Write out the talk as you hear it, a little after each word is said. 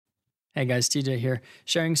Hey guys, TJ here,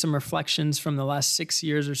 sharing some reflections from the last 6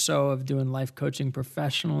 years or so of doing life coaching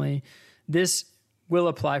professionally. This will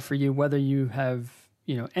apply for you whether you have,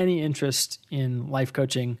 any interest in life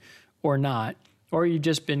coaching or not, or you've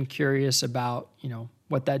just been curious about,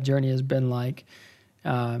 what that journey has been like,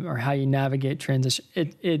 or how you navigate transition.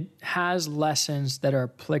 It has lessons that are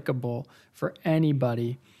applicable for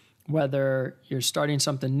anybody, whether you're starting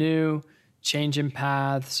something new, changing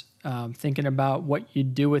paths, thinking about what you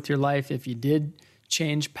do with your life if you did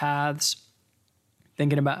change paths,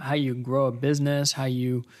 thinking about how you grow a business, how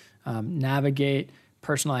you navigate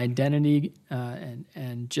personal identity,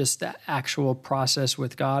 and just the actual process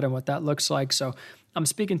with God and what that looks like. So I'm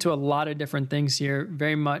speaking to a lot of different things here,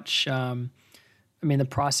 very much. The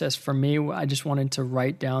process for me, I just wanted to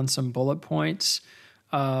write down some bullet points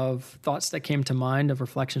of thoughts that came to mind, of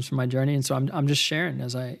reflections from my journey. And so I'm just sharing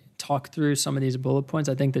as I talk through some of these bullet points.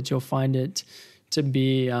 I think that you'll find it to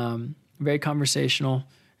be very conversational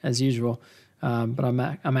as usual. But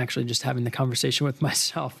I'm actually just having the conversation with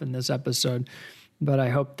myself in this episode. But I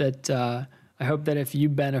hope that if you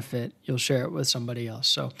benefit, you'll share it with somebody else.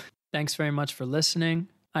 So thanks very much for listening.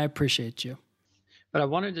 I appreciate you. But I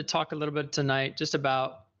wanted to talk a little bit tonight just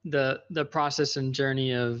about the process and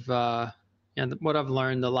journey of what I've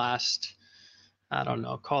learned the last,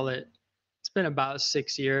 it's been about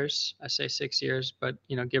 6 years. I say 6 years, but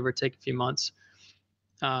give or take a few months,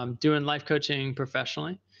 doing life coaching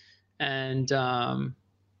professionally. And when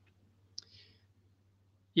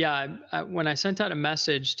I sent out a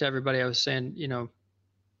message to everybody, I was saying,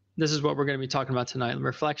 this is what we're going to be talking about tonight: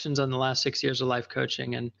 reflections on the last 6 years of life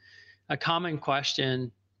coaching. And a common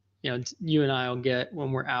question, you and I will get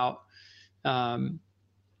when we're out,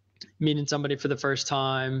 meeting somebody for the first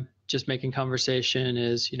time, just making conversation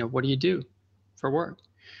is, what do you do for work?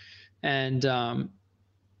 And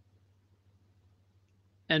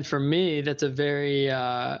for me, that's a very,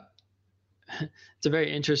 it's a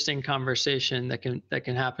very interesting conversation that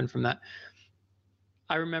can happen from that.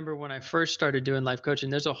 I remember when I first started doing life coaching,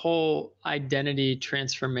 there's a whole identity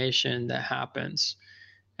transformation that happens.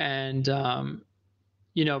 And,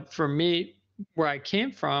 for me, where I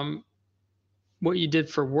came from, what you did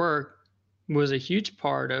for work was a huge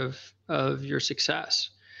part of your success.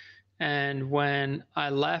 And when I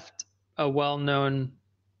left a well-known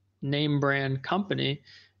name brand company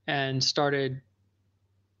and started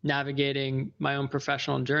navigating my own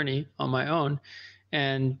professional journey on my own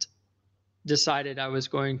and decided I was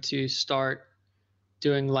going to start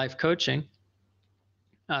doing life coaching,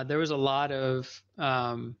 there was a lot of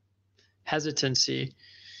hesitancy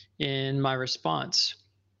in my response.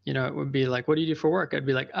 It would be like, what do you do for work? I'd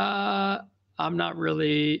be like, I'm not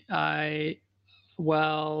really, I'm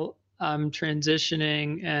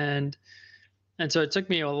transitioning. And so it took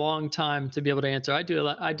me a long time to be able to answer. I do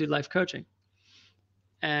life coaching.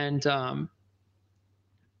 And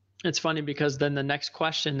it's funny because then the next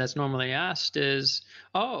question that's normally asked is,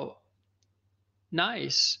 oh,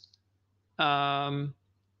 nice. So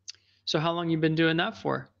how long you been doing that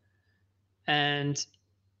for? And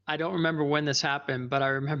I don't remember when this happened, but I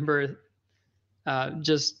remember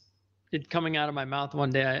just it coming out of my mouth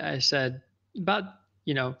one day. I said about,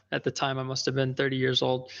 at the time I must have been 30 years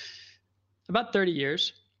old, about 30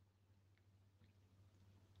 years.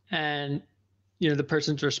 And, the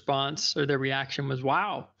person's response or their reaction was,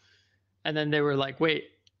 wow. And then they were like, wait,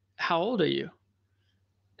 how old are you?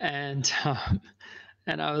 And,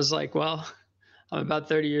 and I was like, well, I'm about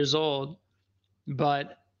 30 years old,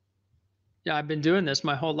 but I've been doing this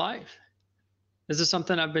my whole life. This is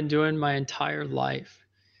something I've been doing my entire life.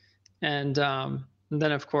 And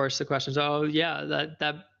then of course the question is, oh yeah,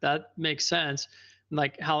 that makes sense.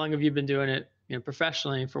 Like, how long have you been doing it,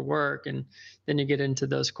 professionally for work? And then you get into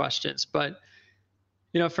those questions. But,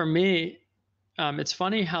 for me, it's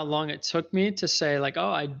funny how long it took me to say like,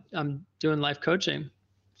 oh, I'm doing life coaching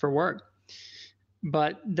for work.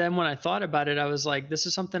 But then when I thought about it, I was like, this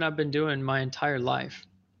is something I've been doing my entire life.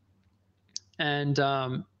 And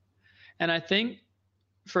I think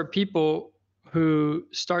for people who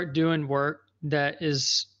start doing work that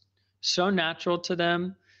is so natural to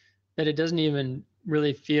them that it doesn't even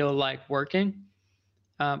really feel like working,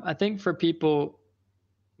 I think for people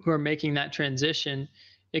who are making that transition,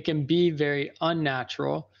 it can be very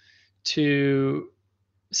unnatural to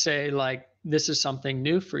say like, this is something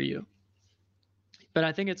new for you. But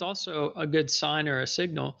I think it's also a good sign or a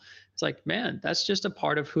signal. It's like, man, that's just a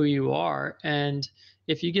part of who you are. And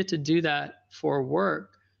if you get to do that for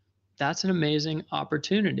work, that's an amazing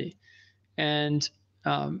opportunity. And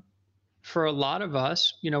for a lot of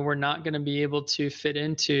us, we're not going to be able to fit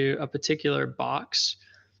into a particular box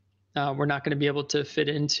We're not going to be able to fit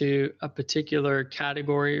into a particular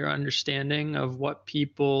category or understanding of what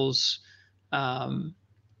people's um,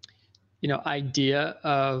 idea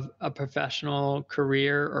of a professional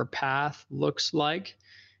career or path looks like.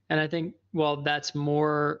 And I think, well, that's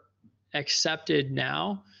more accepted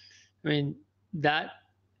now. I mean, that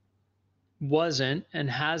wasn't and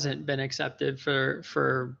hasn't been accepted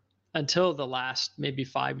for until the last maybe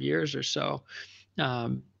 5 years or so,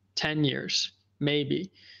 10 years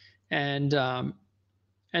maybe. And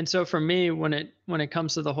and so for me, when it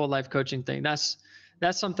comes to the whole life coaching thing, that's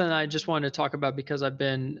something I just wanted to talk about because I've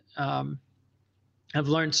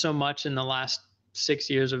learned so much in the last 6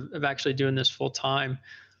 years of actually doing this full time.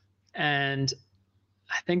 And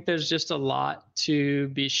I think there's just a lot to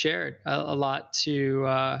be shared, a lot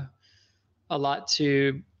to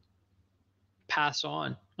pass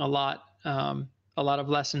on, a lot of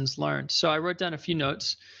lessons learned. So I wrote down a few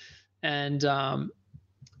notes, and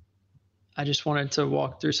I just wanted to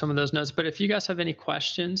walk through some of those notes. But if you guys have any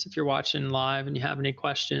questions, if you're watching live and you have any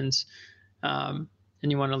questions, and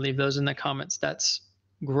you want to leave those in the comments, that's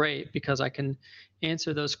great because I can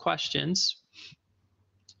answer those questions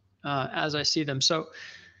as I see them. So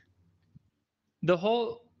the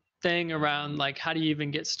whole thing around like how do you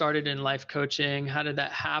even get started in life coaching? How did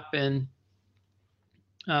that happen?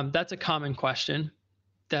 That's a common question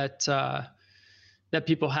that that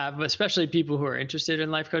people have, especially people who are interested in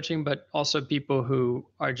life coaching, but also people who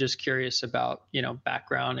are just curious about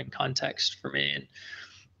background and context for me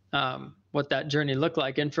and what that journey looked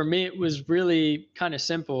like. And for me, it was really kind of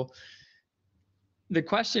simple. The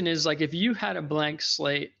question is like, if you had a blank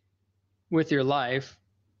slate with your life,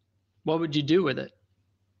 what would you do with it?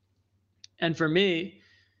 And for me,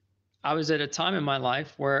 I was at a time in my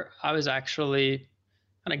life where I was actually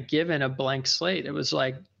kind of given a blank slate. It was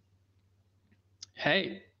like,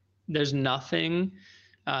 hey, there's nothing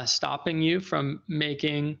stopping you from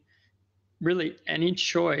making really any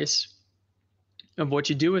choice of what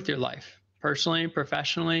you do with your life, personally,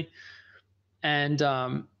 professionally. And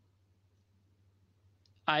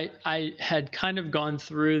I had kind of gone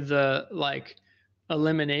through the like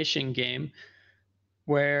elimination game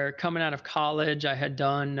where coming out of college, I had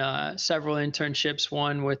done several internships,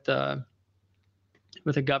 one with a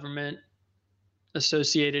government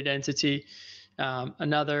associated entity,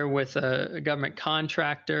 another with a government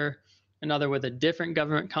contractor, another with a different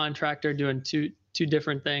government contractor doing two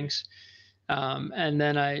different things. And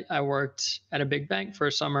then I worked at a big bank for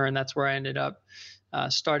a summer, and that's where I ended up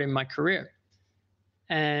starting my career.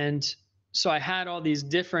 And so I had all these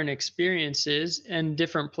different experiences and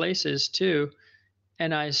different places too.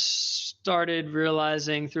 And I started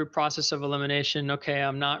realizing through process of elimination, okay,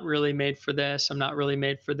 I'm not really made for this. I'm not really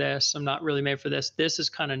made for this. I'm not really made for this. This is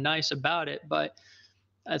kind of nice about it, but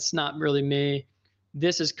that's not really me.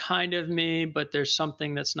 This is kind of me, but there's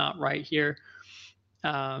something that's not right here.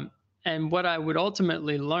 And what I would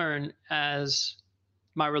ultimately learn as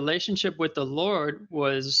my relationship with the Lord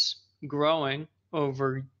was growing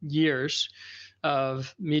over years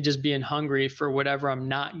of me just being hungry for whatever I'm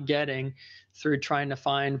not getting through trying to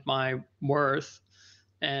find my worth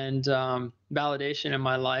and validation in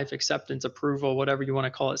my life, acceptance, approval, whatever you want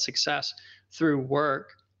to call it, success through work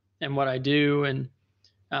and what I do. And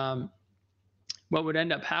what would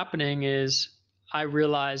end up happening is I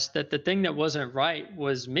realized that the thing that wasn't right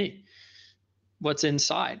was me, what's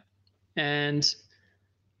inside. And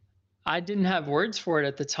I didn't have words for it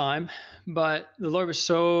at the time, but the Lord was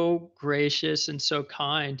so gracious and so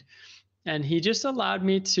kind. And He just allowed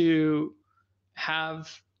me to have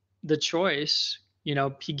the choice.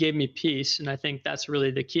 He gave me peace. And I think that's really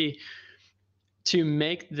the key, to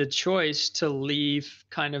make the choice to leave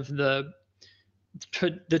kind of the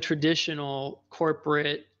traditional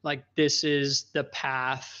corporate, like this is the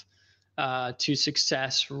path to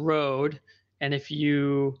success road. And if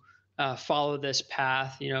you follow this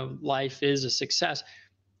path, life is a success.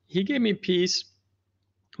 He gave me peace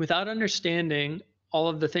without understanding all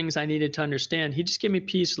of the things I needed to understand. He just gave me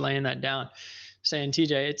peace laying that down, saying,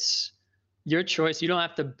 TJ, it's your choice. You don't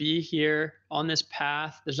have to be here on this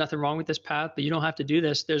path. There's nothing wrong with this path, but you don't have to do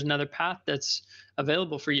this. There's another path that's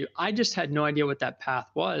available for you. I just had no idea what that path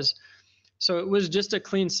was. So it was just a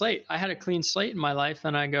clean slate. I had a clean slate in my life,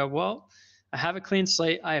 and I go, well, I have a clean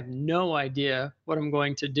slate. I have no idea what I'm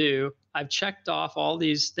going to do. I've checked off all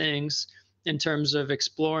these things in terms of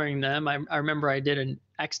exploring them. I remember I did an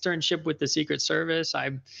externship with the Secret Service. I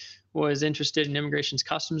was interested in immigration's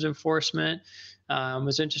customs enforcement,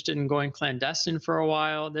 was interested in going clandestine for a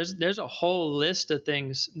while. There's a whole list of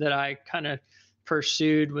things that I kind of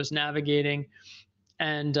pursued, was navigating.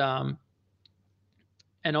 And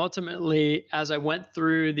And ultimately, as I went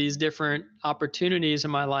through these different opportunities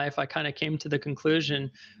in my life, I kind of came to the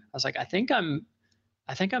conclusion. I was like, I think I'm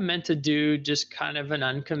meant to do just kind of an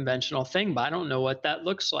unconventional thing, but I don't know what that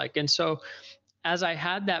looks like. And so as I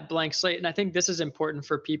had that blank slate, and I think this is important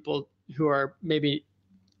for people who are maybe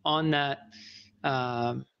on that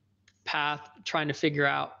um, path, trying to figure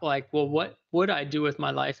out like, well, what would I do with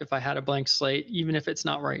my life if I had a blank slate, even if it's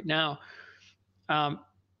not right now? Um,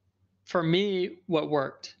 for me, what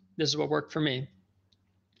worked, this is what worked for me,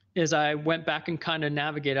 is I went back and kind of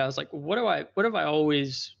navigated. I was like, what have I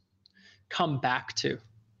always come back to?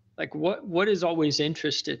 Like what has always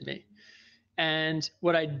interested me? And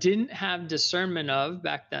what I didn't have discernment of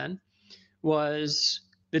back then was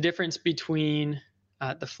the difference between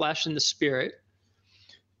the flesh and the spirit.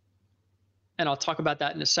 And I'll talk about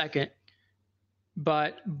that in a second.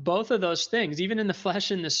 But both of those things, even in the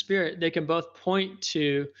flesh and the spirit, they can both point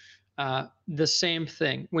to the same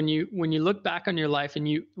thing. When you look back on your life,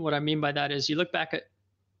 and what I mean by that is you look back at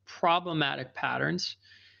problematic patterns,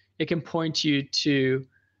 it can point you to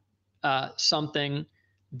something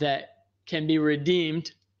that can be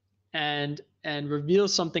redeemed and reveal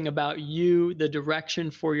something about you, the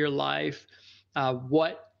direction for your life,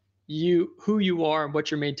 who you are, and what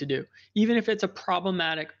you're made to do. Even if it's a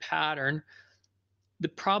problematic pattern, the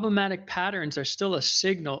problematic patterns are still a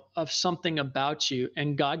signal of something about you,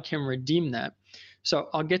 and God can redeem that. So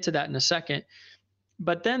I'll get to that in a second.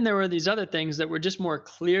 But then there were these other things that were just more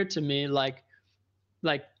clear to me, like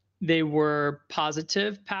they were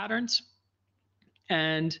positive patterns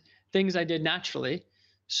and things I did naturally.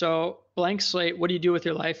 So blank slate, what do you do with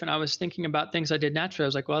your life? And I was thinking about things I did naturally. I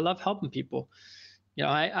was like, well, I love helping people. You know,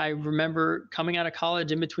 I remember coming out of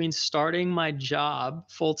college, in between starting my job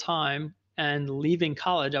full time and leaving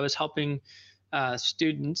college, I was helping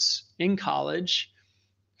students in college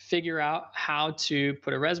figure out how to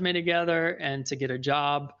put a resume together and to get a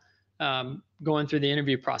job, going through the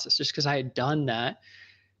interview process, just because I had done that.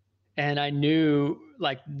 And I knew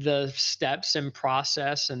like the steps and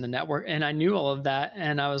process and the network, and I knew all of that.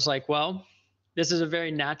 And I was like, well, this is a very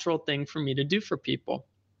natural thing for me to do for people.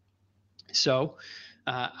 So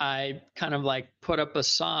I kind of like put up a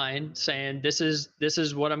sign saying, this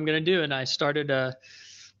is what I'm going to do. And I started I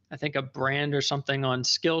think a brand or something on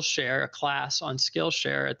Skillshare, a class on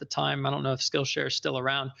Skillshare at the time. I don't know if Skillshare is still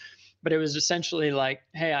around, but it was essentially like,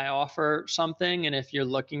 hey, I offer something, and if you're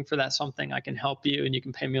looking for that something, I can help you, and you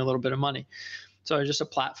can pay me a little bit of money. So it's just a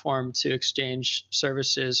platform to exchange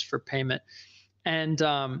services for payment. And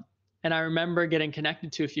I remember getting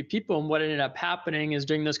connected to a few people, and what ended up happening is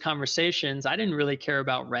during those conversations, I didn't really care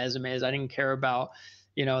about resumes. I didn't care about,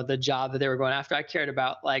 the job that they were going after. I cared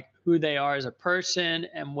about like who they are as a person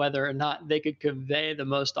and whether or not they could convey the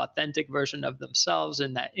most authentic version of themselves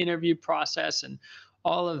in that interview process and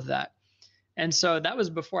all of that. And so that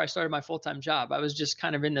was before I started my full-time job. I was just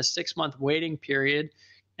kind of in the 6-month waiting period.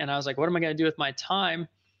 And I was like, what am I going to do with my time?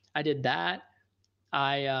 I did that.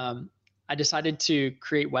 I decided to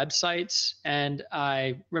create websites, and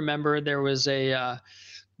I remember there was a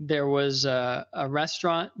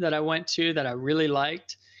restaurant that I went to that I really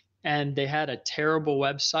liked, and they had a terrible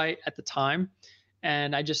website at the time.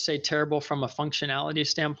 And I just say terrible from a functionality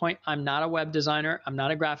standpoint. I'm not a web designer. I'm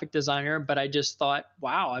not a graphic designer, but I just thought,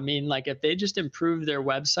 wow, I mean, like if they just improve their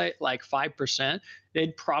website like 5%,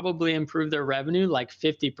 they'd probably improve their revenue like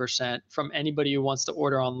 50% from anybody who wants to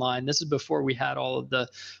order online. This is before we had all of the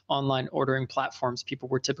online ordering platforms. People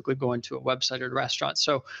were typically going to a website or a restaurant.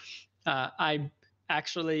 So I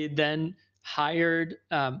actually then hired,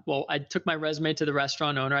 I took my resume to the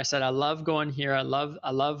restaurant owner. I said, I love going here. I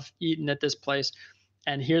love eating at this place.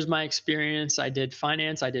 And here's my experience. I did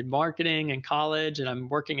finance, I did marketing in college, and I'm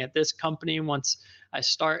working at this company once I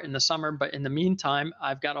start in the summer. But in the meantime,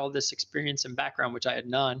 I've got all this experience and background, which I had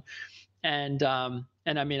none. And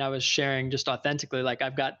I mean, I was sharing just authentically, like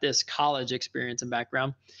I've got this college experience and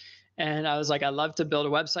background. And I was like, I love to build a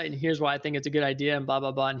website, and here's why I think it's a good idea, and blah,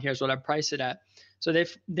 blah, blah. And here's what I price it at. So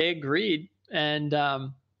they agreed, and I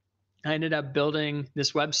ended up building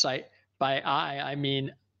this website by eye. I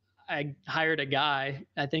mean, I hired a guy.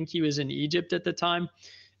 I think he was in Egypt at the time,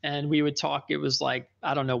 and we would talk. It was like,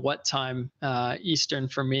 I don't know what time Eastern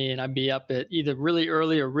for me, and I'd be up at either really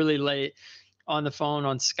early or really late on the phone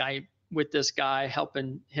on Skype with this guy,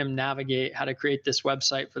 helping him navigate how to create this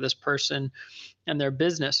website for this person and their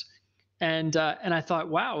business. And I thought,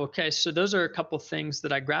 wow, okay, so those are a couple things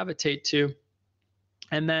that I gravitate to.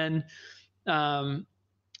 And then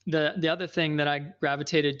the other thing that I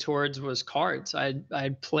gravitated towards was cards.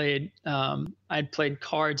 I'd played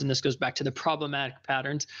cards, and this goes back to the problematic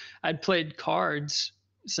patterns. I'd played cards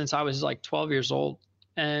since I was like 12 years old,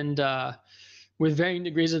 and with varying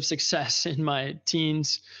degrees of success in my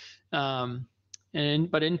teens. Um,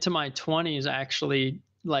 but into my 20s, I actually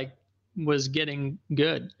like was getting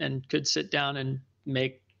good and could sit down and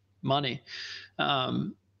make money.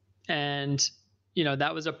 Um, and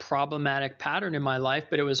that was a problematic pattern in my life,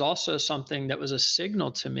 but it was also something that was a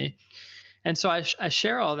signal to me. And so I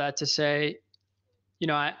share all that to say,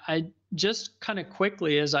 I just kind of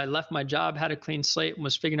quickly, as I left my job, had a clean slate and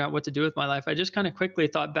was figuring out what to do with my life, I just kind of quickly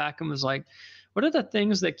thought back and was like, what are the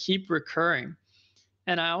things that keep recurring?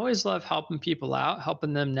 And I always love helping people out,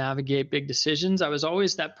 helping them navigate big decisions. I was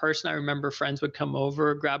always that person. I remember friends would come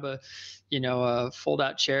over, grab a fold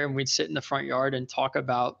out chair, and we'd sit in the front yard and talk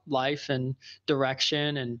about life and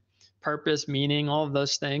direction and purpose, meaning, all of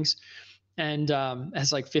those things. And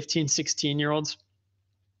as like 15, 16-year olds.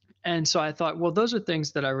 And so I thought, well, those are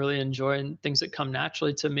things that I really enjoy and things that come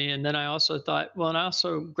naturally to me. And then I also thought, well, and I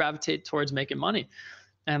also gravitate towards making money.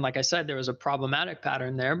 And like I said, there was a problematic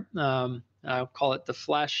pattern there. I'll call it the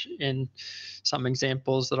flesh in some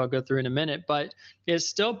examples that I'll go through in a minute, but it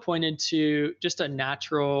still pointed to just a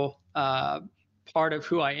natural part of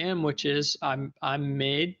who I am, which is I'm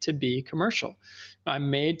made to be commercial.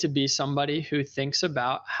 I'm made to be somebody who thinks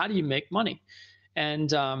about how do you make money.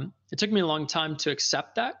 And it took me a long time to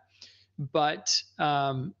accept that, but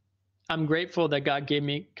I'm grateful that God gave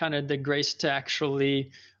me kind of the grace to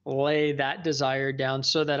actually lay that desire down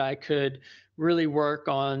so that I could really work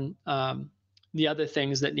on the other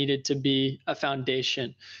things that needed to be a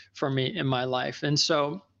foundation for me in my life. And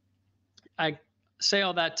so I say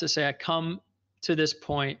all that to say I come to this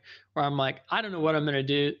point where I'm like, I don't know what I'm going to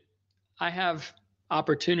do. I have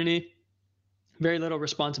opportunity, very little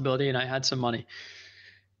responsibility, and I had some money.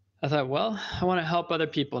 I thought, well, I want to help other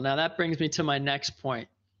people. Now that brings me to my next point.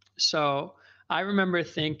 So I remember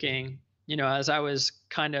thinking, as I was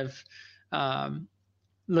kind of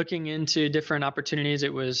looking into different opportunities,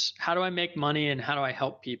 it was how do I make money and how do I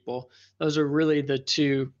help people? Those are really the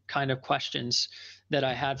two kind of questions that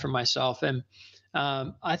I had for myself. And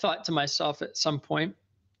I thought to myself at some point,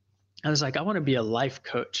 I was like, I want to be a life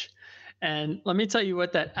coach. And let me tell you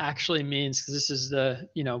what that actually means, because this is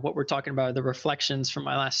what we're talking about, the reflections from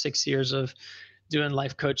my last 6 years of doing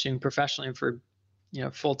life coaching professionally for,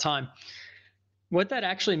 full time. What that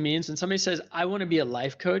actually means when somebody says, I want to be a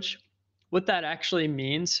life coach, what that actually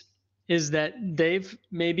means is that they've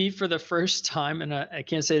maybe for the first time, and I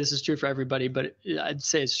can't say this is true for everybody, but I'd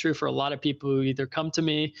say it's true for a lot of people who either come to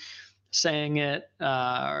me saying it,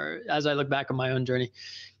 or as I look back on my own journey,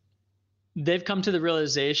 they've come to the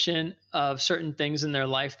realization of certain things in their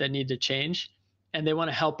life that need to change, and they want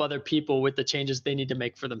to help other people with the changes they need to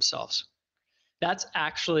make for themselves. That's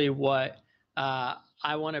actually what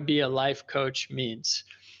I want to be a life coach means.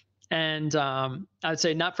 And I would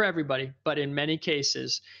say not for everybody, but in many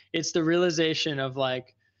cases, it's the realization of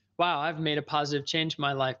like, wow, I've made a positive change in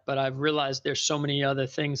my life, but I've realized there's so many other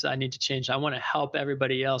things I need to change. I want to help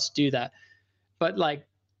everybody else do that. But like,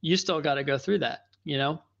 you still got to go through that,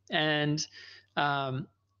 And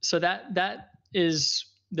so that is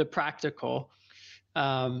the practical.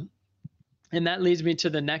 And that leads me to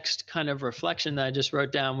the next kind of reflection that I just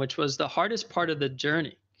wrote down, which was the hardest part of the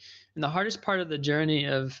journey. And the hardest part of the journey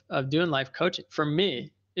of doing life coaching for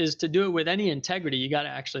me is to do it with any integrity. You got to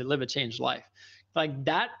actually live a changed life. Like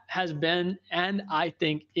that has been, and I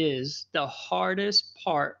think is the hardest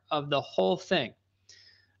part of the whole thing.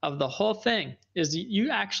 Is you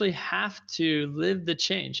actually have to live the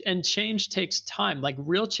change, and change takes time. Like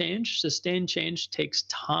real change, sustained change takes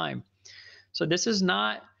time. So this is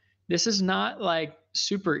not like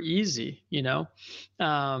super easy,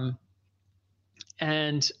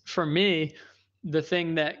 and for me, the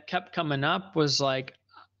thing that kept coming up was like,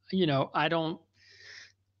 I don't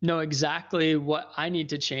know exactly what I need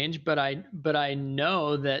to change, but I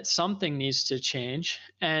know that something needs to change.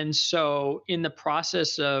 And so in the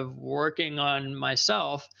process of working on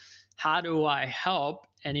myself, how do I help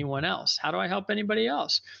anyone else? How do I help anybody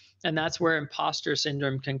else? And that's where imposter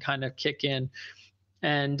syndrome can kind of kick in.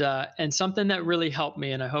 And something that really helped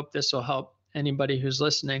me, and I hope this will help anybody who's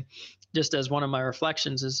listening, just as one of my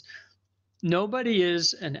reflections, is nobody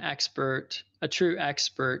is an expert, a true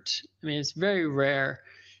expert. I mean, it's very rare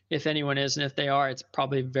if anyone is, and if they are, it's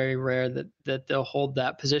probably very rare that they'll hold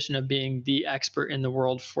that position of being the expert in the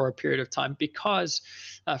world for a period of time, because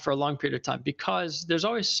for a long period of time, because there's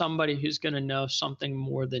always somebody who's going to know something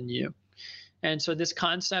more than you. And so this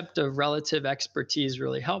concept of relative expertise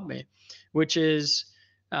really helped me, which is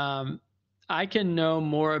I can know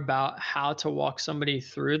more about how to walk somebody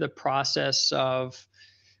through the process of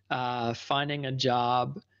finding a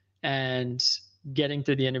job and getting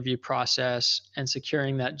through the interview process and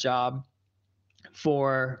securing that job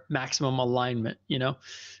for maximum alignment.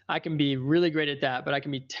 I can be really great at that, but I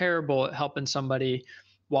can be terrible at helping somebody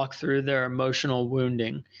walk through their emotional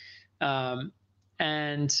wounding.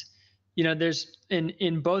 And there's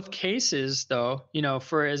in both cases, though,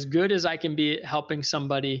 for as good as I can be at helping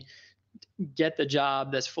somebody get the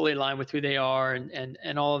job that's fully aligned with who they are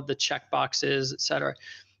and all of the check boxes, et cetera,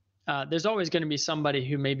 there's always going to be somebody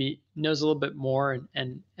who maybe knows a little bit more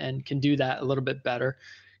and can do that a little bit better.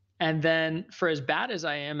 And then for as bad as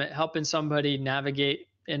I am at helping somebody navigate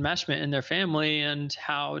enmeshment in their family and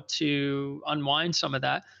how to unwind some of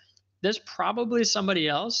that, there's probably somebody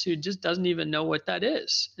else who just doesn't even know what that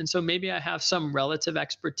is. And so maybe I have some relative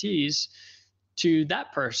expertise to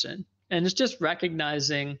that person. And it's just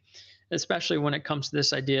recognizing, especially when it comes to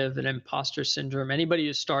this idea of an imposter syndrome, anybody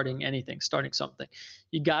who's starting anything, starting something,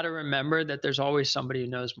 you got to remember that there's always somebody who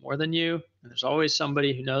knows more than you, and there's always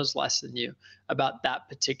somebody who knows less than you about that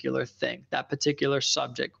particular thing, that particular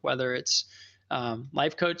subject, whether it's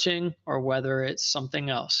life coaching or whether it's something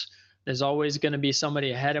else. There's always going to be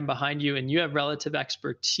somebody ahead and behind you, and you have relative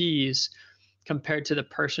expertise compared to the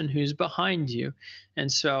person who's behind you.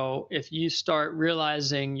 And so if you start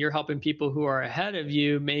realizing you're helping people who are ahead of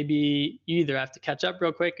you, maybe you either have to catch up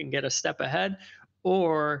real quick and get a step ahead,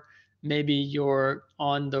 or maybe you're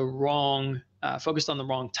on the wrong, focused on the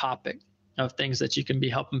wrong topic of things that you can be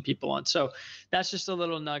helping people on. So that's just a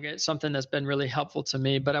little nugget, something that's been really helpful to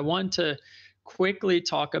me. But I want to quickly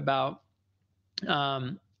talk about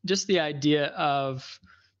just the idea of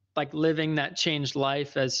like living that changed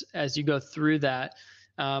life as you go through that.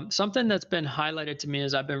 Something that's been highlighted to me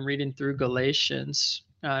as I've been reading through Galatians,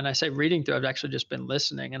 and I say reading through, I've actually just been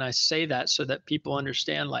listening. And I say that so that people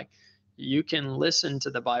understand, like, you can listen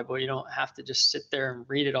to the Bible. You don't have to just sit there and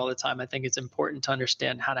read it all the time. I think it's important to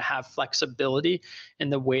understand how to have flexibility in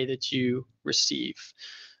the way that you receive.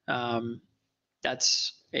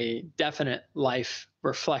 That's a definite life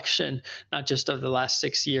reflection, not just of the last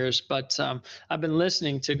 6 years, but I've been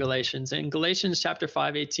listening to Galatians. And Galatians chapter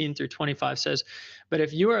 5, 18 through 25 says, "But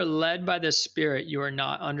if you are led by the Spirit, you are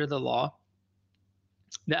not under the law.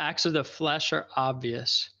 The acts of the flesh are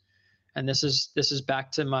obvious." And this is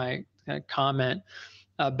back to my comment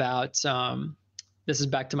about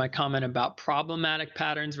problematic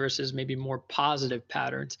patterns versus maybe more positive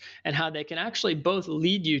patterns, and how they can actually both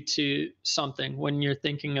lead you to something when you're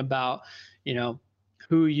thinking about,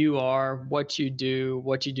 who you are, what you do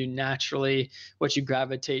naturally, what you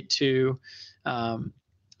gravitate to.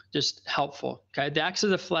 Just helpful. Okay. The acts of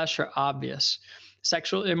the flesh are obvious: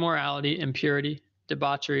 sexual immorality, impurity,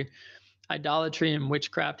 debauchery, idolatry and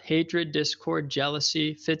witchcraft, hatred, discord,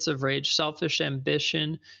 jealousy, fits of rage, selfish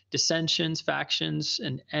ambition, dissensions, factions,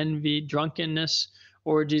 and envy, drunkenness,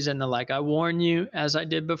 orgies, and the like. I warn you, as I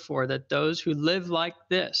did before, that those who live like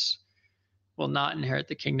this will not inherit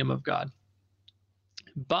the kingdom of God.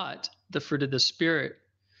 But the fruit of the Spirit,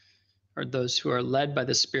 or those who are led by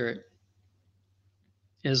the Spirit,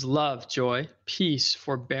 is love, joy, peace,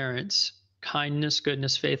 forbearance, kindness,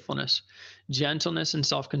 goodness, faithfulness, gentleness, and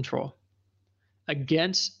self-control.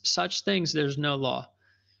 Against such things there's no law.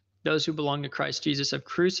 Those who belong to Christ Jesus have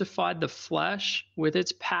crucified the flesh with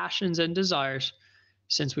its passions and desires.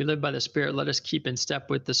 Since we live by the Spirit, let us keep in step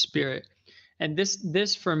with the Spirit. And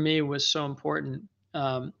this for me was so important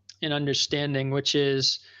in understanding, which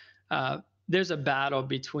is there's a battle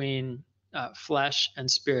between flesh and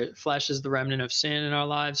spirit. Flesh is the remnant of sin in our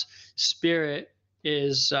lives. Spirit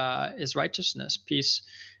is righteousness, peace,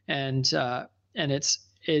 and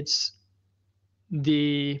it's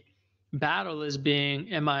the battle is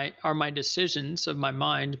being, are my decisions of my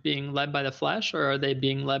mind being led by the flesh, or are they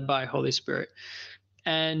being led by Holy Spirit?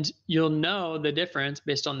 And you'll know the difference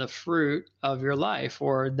based on the fruit of your life,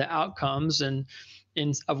 or the outcomes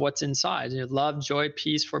of what's inside. Love, joy,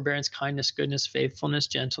 peace, forbearance, kindness, goodness, faithfulness,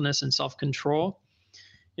 gentleness, and self-control.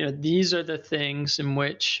 These are the things in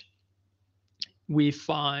which we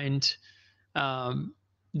find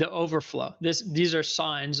the overflow. These are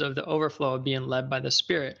signs of the overflow of being led by the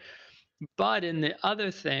Spirit. But in the other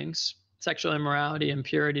things, sexual immorality,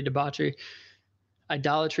 impurity, debauchery,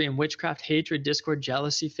 idolatry and witchcraft, hatred, discord,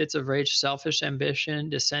 jealousy, fits of rage, selfish ambition,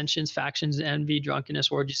 dissensions, factions, envy,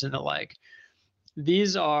 drunkenness, orgies, and the like.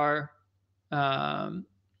 These are,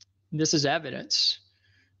 this is evidence.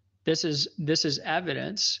 This is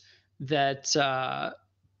evidence that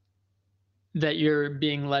that you're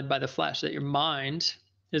being led by the flesh, that your mind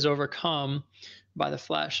is overcome by the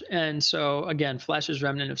flesh. And so again, flesh is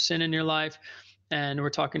remnant of sin in your life. And we're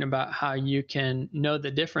talking about how you can know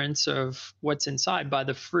the difference of what's inside by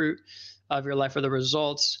the fruit of your life, or the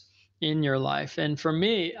results in your life. And for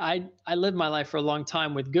me, I lived my life for a long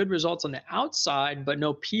time with good results on the outside, but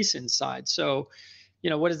no peace inside. So,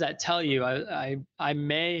 what does that tell you? I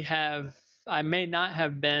may not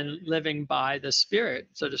have been living by the Spirit,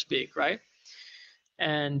 so to speak, right?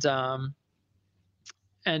 And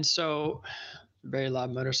so, very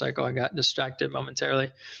loud motorcycle. I got distracted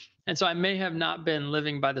momentarily. And so I may have not been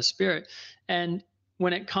living by the Spirit. And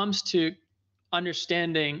when it comes to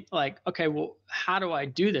understanding, like, okay, well, how do I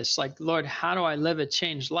do this? Like, Lord, how do I live a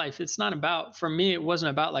changed life? It's not about, for me, it wasn't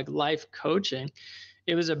about like life coaching.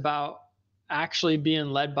 It was about actually being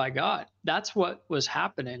led by God. That's what was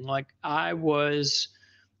happening. Like, I was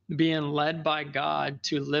being led by God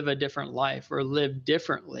to live a different life or live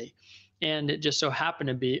differently. And it just so happened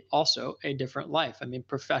to be also a different life. I mean,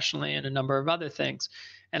 professionally and a number of other things.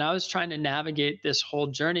 And I was trying to navigate this whole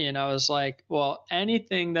journey. And I was like, well,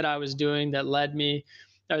 anything that I was doing that led me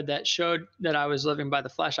or that showed that I was living by the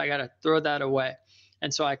flesh, I got to throw that away.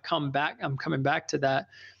 And so I'm coming back to that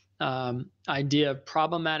idea of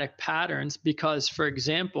problematic patterns because, for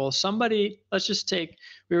example, let's just take,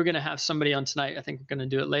 we were going to have somebody on tonight. I think we're going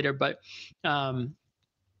to do it later, but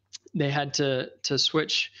they had to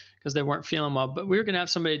switch because they weren't feeling well. But we were going to have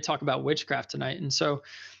somebody talk about witchcraft tonight. And so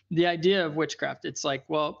the idea of witchcraft, it's like,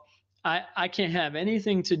 well, I can't have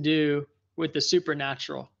anything to do with the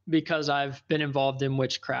supernatural because I've been involved in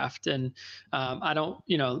witchcraft. And I don't,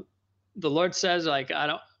 the Lord says, like, I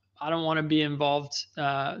don't want to be involved.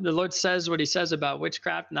 The Lord says what he says about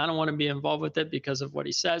witchcraft, and I don't want to be involved with it because of what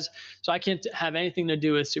he says. So I can't have anything to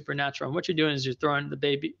do with supernatural. And what you're doing is you're throwing the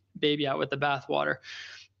baby out with the bathwater.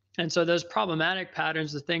 And so those problematic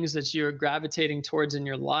patterns, the things that you're gravitating towards in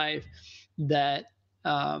your life that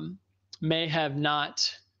may have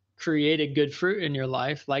not created good fruit in your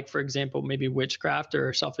life, like, for example, maybe witchcraft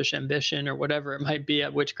or selfish ambition or whatever it might be.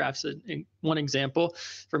 Witchcraft's one example.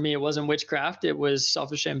 For me, it wasn't witchcraft, it was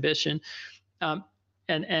selfish ambition.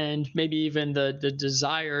 And maybe even the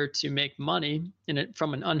desire to make money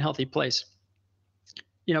from an unhealthy place.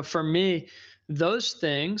 For me, those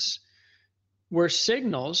things were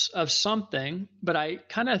signals of something, but I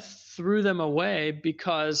kind of threw them away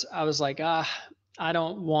because I was like, I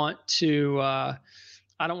don't want to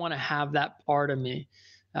have that part of me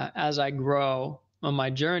as I grow on my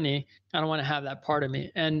journey. I don't want to have that part of me.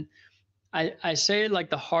 And I say, like,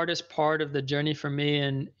 the hardest part of the journey for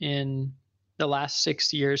me in the last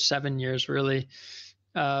 7 years, really,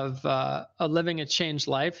 of living a changed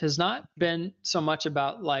life has not been so much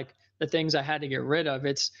about like the things I had to get rid of.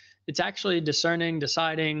 It's actually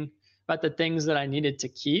deciding about the things that I needed to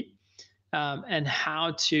keep, and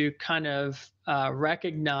how to kind of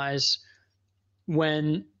recognize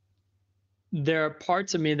when there are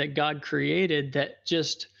parts of me that God created that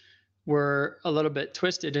just were a little bit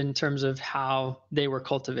twisted in terms of how they were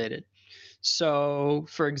cultivated. So,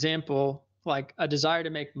 for example, like, a desire to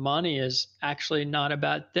make money is actually not a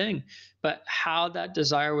bad thing, but how that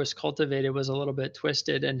desire was cultivated was a little bit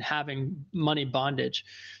twisted, and having money bondage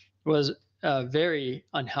was very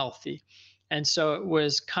unhealthy. And so it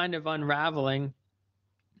was kind of unraveling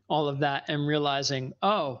all of that and realizing,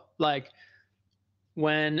 oh, like,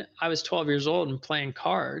 when I was 12 years old and playing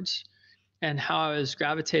cards, and how I was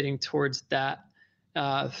gravitating towards that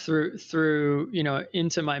through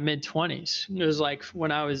into my mid 20s. It was like,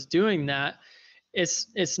 when I was doing that,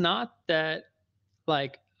 it's not that,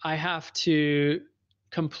 like, I have to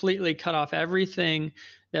completely cut off everything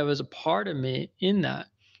that was a part of me in that.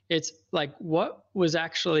 It's like, what was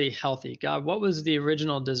actually healthy? God, what was the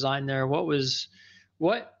original design there? What is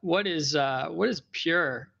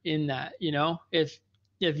pure in that? If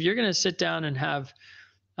you're gonna sit down and have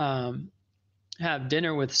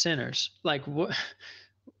dinner with sinners, like, what,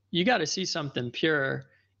 you got to see something pure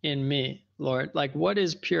in me, Lord. Like, what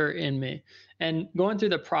is pure in me? And going through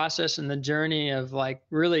the process and the journey of, like,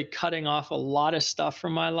 really cutting off a lot of stuff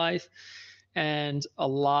from my life and a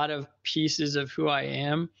lot of pieces of who I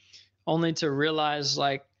am, only to realize,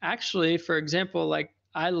 like, actually, for example, like,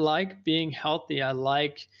 I like being healthy. I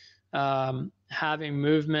like having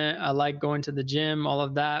movement. I like going to the gym, all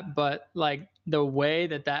of that. But, like, the way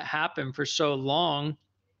that happened for so long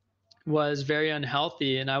was very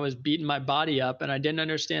unhealthy, and I was beating my body up, and I didn't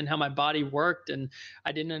understand how my body worked, and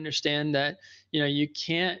I didn't understand that you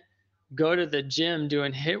can't go to the gym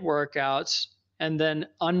doing HIIT workouts and then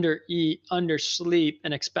undereat, undersleep,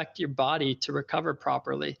 and expect your body to recover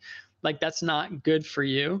properly. Like, that's not good for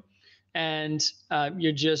you, and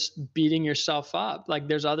you're just beating yourself up. Like,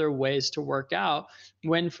 there's other ways to work out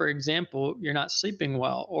when, for example, you're not sleeping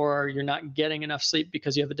well, or you're not getting enough sleep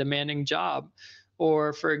because you have a demanding job,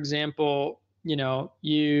 or, for example,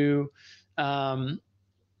 you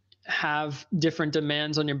have different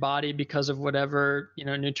demands on your body because of whatever,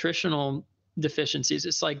 nutritional deficiencies.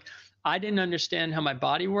 It's like I didn't understand how my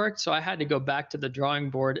body worked, so I had to go back to the drawing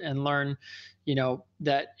board and learn,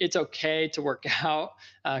 that it's okay to work out.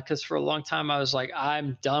 Because for a long time I was like,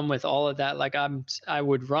 I'm done with all of that. Like I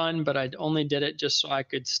would run, but I only did it just so I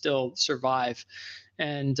could still survive.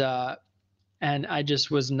 And I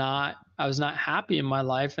just I was not happy in my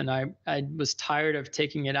life, and I was tired of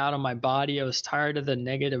taking it out on my body. I was tired of the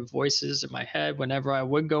negative voices in my head whenever I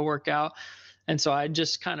would go work out. And so I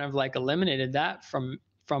just kind of like eliminated that from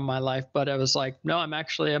my life. But I was like, no, I'm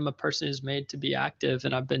a person who's made to be active,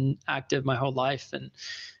 and I've been active my whole life. And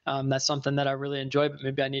that's something that I really enjoy, but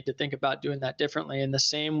maybe I need to think about doing that differently. And the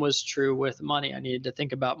same was true with money. I needed to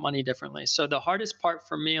think about money differently. So the hardest part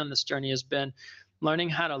for me on this journey has been learning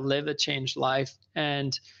how to live a changed life,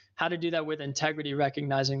 and how to do that with integrity,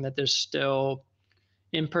 recognizing that there's still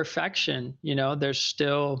imperfection. There's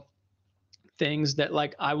still things that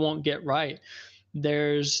like I won't get right.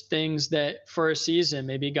 There's things that for a season,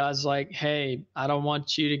 maybe God's like, hey, I don't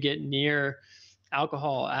want you to get near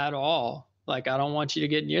alcohol at all. Like, I don't want you to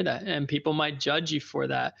get near that. And people might judge you for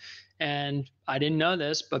that. And I didn't know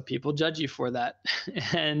this, but people judge you for that.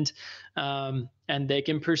 and they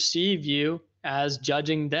can perceive you as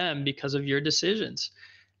judging them because of your decisions.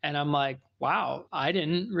 And I'm like, wow, I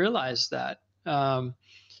didn't realize that.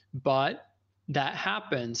 But that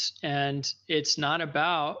happens. And it's not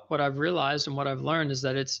about, what I've realized and what I've learned is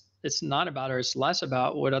that it's not about, or it's less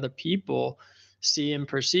about what other people see and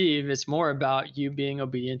perceive. It's more about you being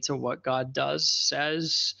obedient to what God does,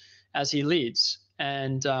 says, as he leads.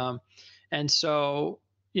 And so,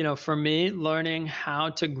 for me, learning how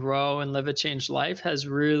to grow and live a changed life has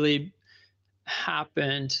really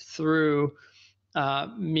happened through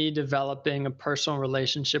me developing a personal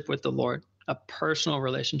relationship with the Lord, a personal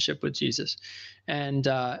relationship with Jesus. And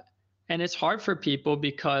it's hard for people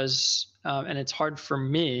because, and it's hard for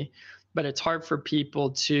me, but it's hard for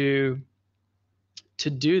people to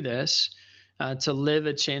do this, to live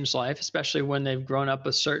a changed life, especially when they've grown up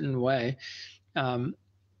a certain way. And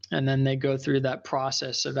then they go through that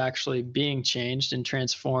process of actually being changed and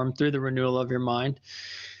transformed through the renewal of your mind.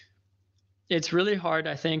 It's really hard,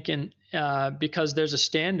 I think, because there's a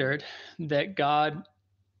standard that God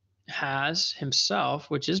has himself,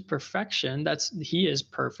 which is perfection. He is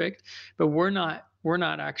perfect, but we're not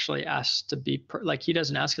actually asked to be like, he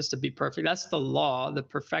doesn't ask us to be perfect. That's the law. The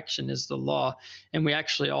perfection is the law, and we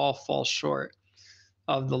actually all fall short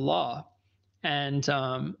of the law. And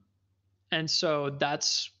so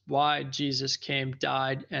that's why Jesus came,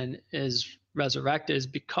 died, and is resurrected, is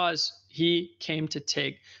because he came to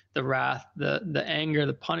take the wrath, the anger,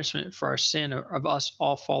 the punishment for our sin of us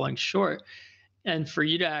all falling short. And for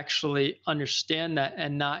you to actually understand that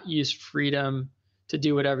and not use freedom to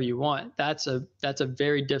do whatever you want, that's a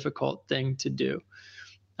very difficult thing to do.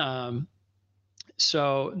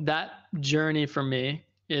 So that journey for me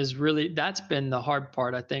is really, that's been the hard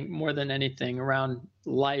part, I think, more than anything around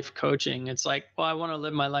life coaching. It's like, well, I want to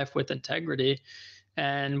live my life with integrity.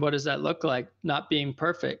 And what does that look like? Not being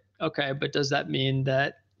perfect. Okay, but does that mean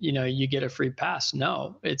that, you get a free pass?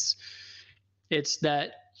 No, it's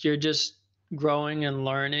that you're just growing and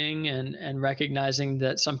learning and recognizing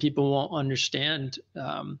that some people won't understand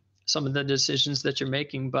some of the decisions that you're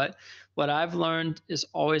making. But what I've learned is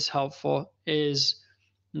always helpful is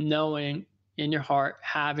knowing in your heart,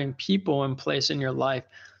 having people in place in your life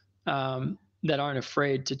that aren't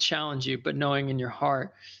afraid to challenge you, but knowing in your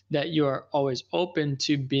heart that you are always open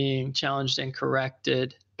to being challenged and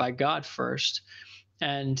corrected by God first.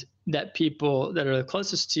 And that people that are the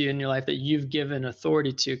closest to you in your life that you've given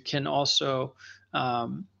authority to can also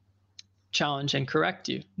challenge and correct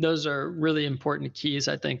you. Those are really important keys,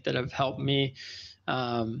 I think, that have helped me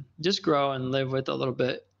just grow and live with a little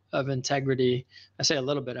bit of integrity. I say a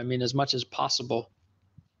little bit, I mean as much as possible.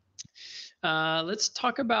 Let's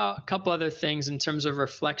talk about a couple other things in terms of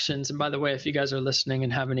reflections. And by the way, if you guys are listening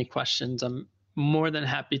and have any questions, I'm more than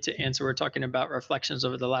happy to answer. We're talking about reflections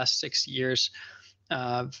over the last 6 years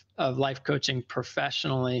of life coaching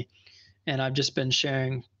professionally. And I've just been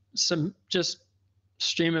sharing some just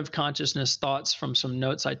stream of consciousness thoughts from some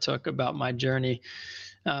notes I took about my journey.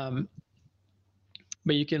 But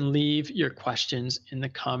you can leave your questions in the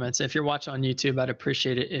comments. If you're watching on YouTube, I'd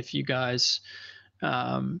appreciate it if you guys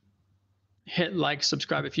hit like,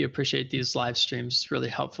 subscribe if you appreciate these live streams. It's really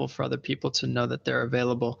helpful for other people to know that they're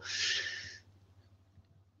available.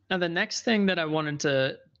 Now, the next thing that I wanted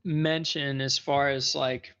to mention, as far as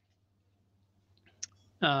like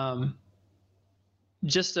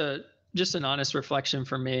just an honest reflection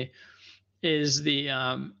for me, is the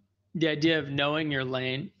idea of knowing your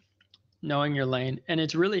lane knowing your lane. And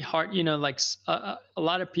it's really hard, like a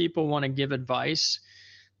lot of people want to give advice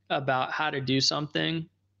about how to do something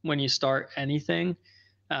when you start anything.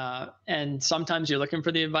 And sometimes you're looking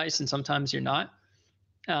for the advice and sometimes you're not.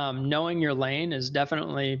 Knowing your lane is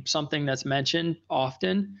definitely something that's mentioned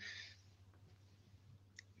often,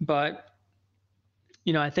 but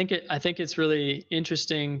I think it's really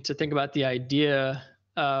interesting to think about the idea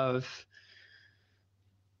of,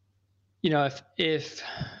 if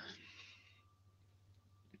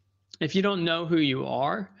you don't know who you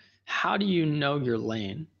are, how do you know your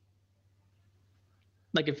lane?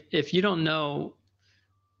 Like if you don't know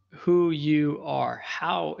who you are,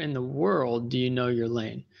 how in the world do you know your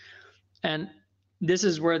lane? And this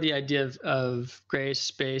is where the idea of grace,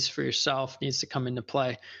 space for yourself needs to come into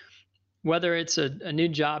play. Whether it's a new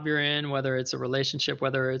job you're in, whether it's a relationship,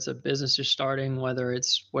 whether it's a business you're starting, whether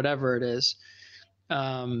it's whatever it is,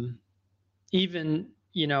 even,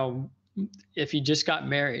 if you just got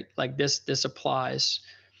married, like this applies.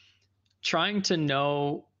 Trying to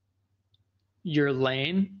know your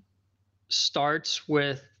lane starts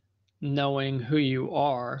with knowing who you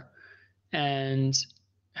are and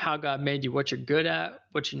how God made you, what you're good at,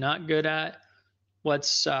 what you're not good at,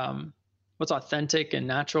 what's authentic and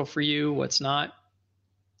natural for you, what's not.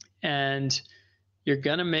 And you're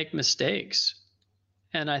going to make mistakes.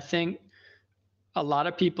 And I think a lot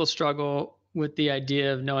of people struggle with the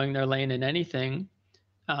idea of knowing their lane in anything,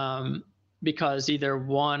 because either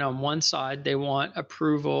on one side, they want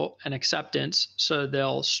approval and acceptance, so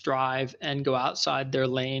they'll strive and go outside their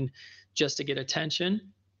lane just to get attention.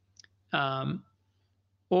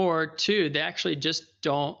 Or two, they actually just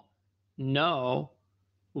don't know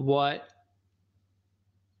what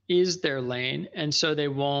is their lane, and so they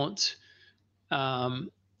won't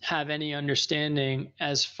have any understanding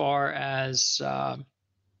as far as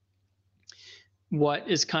what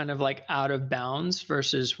is kind of like out of bounds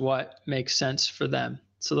versus what makes sense for them.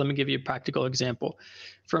 So let me give you a practical example.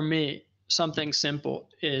 For me, something simple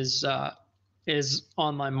is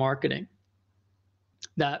online marketing.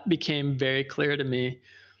 That became very clear to me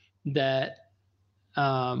that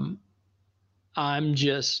I'm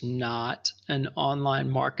just not an online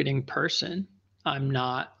marketing person. I'm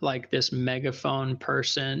not like this megaphone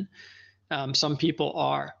person. Some people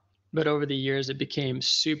are, but over the years, it became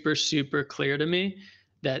super, super clear to me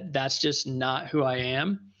that that's just not who I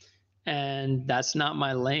am. And that's not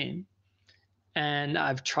my lane. And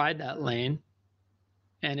I've tried that lane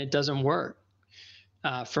and it doesn't work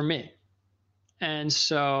for me. And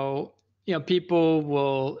so, people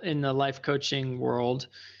will, in the life coaching world,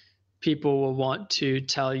 people will want to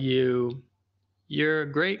tell you, you're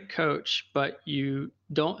a great coach, but you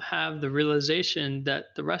don't have the realization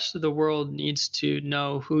that the rest of the world needs to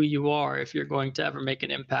know who you are if you're going to ever make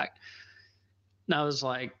an impact. And I was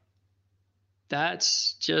like,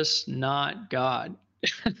 that's just not God.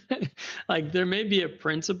 Like, there may be a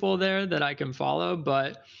principle there that I can follow,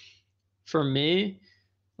 but for me,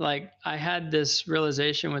 like, I had this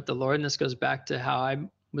realization with the Lord, and this goes back to how I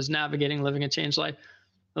was navigating living a changed life.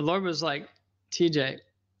 The Lord was like, TJ,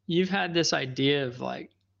 you've had this idea of like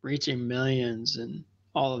reaching millions and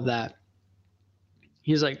all of that.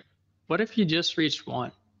 He's like, what if you just reached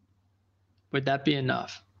one? Would that be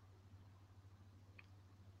enough?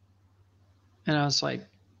 And I was like,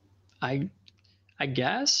 I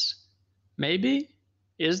guess maybe.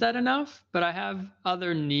 Is that enough? But I have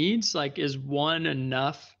other needs. Like, is one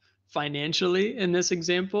enough financially in this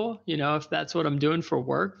example? If that's what I'm doing for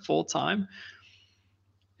work full time.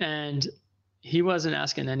 And he wasn't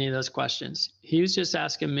asking any of those questions. He was just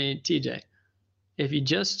asking me, TJ, if you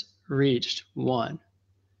just reached one,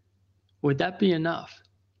 would that be enough?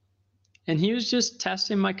 And he was just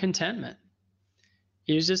testing my contentment.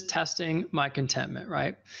 He was just testing my contentment,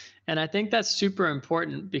 right? And I think that's super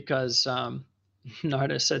important because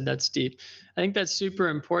Narda said that's deep. I think that's super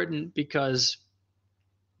important because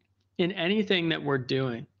in anything that we're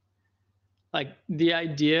doing, like the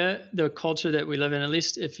idea, the culture that we live in, at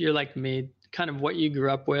least if you're like me, kind of what you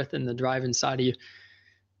grew up with and the drive inside of you,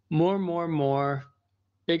 more,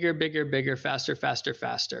 bigger, faster, faster,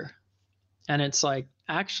 faster. And it's like,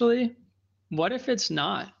 actually, what if it's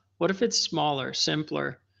not? What if it's smaller,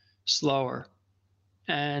 simpler, slower?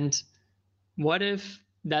 And what if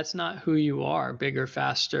that's not who you are? Bigger,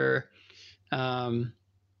 faster,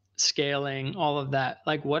 scaling, all of that.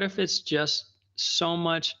 Like, what if it's just so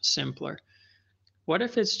much simpler? What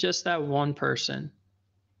if it's just that one person?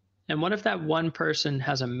 And what if that one person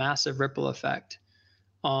has a massive ripple effect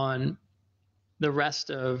on the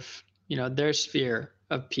rest of, their sphere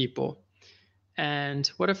of people? And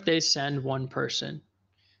what if they send one person?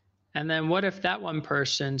 And then what if that one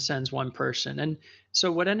person sends one person? And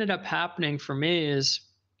so what ended up happening for me is,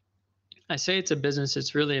 I say it's a business,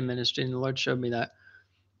 it's really a ministry, and the Lord showed me that.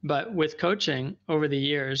 But with coaching over the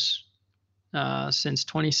years, since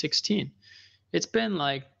 2016, it's been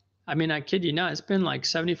like, I mean, I kid you not, it's been like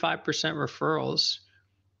 75% referrals.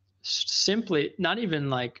 Simply, not even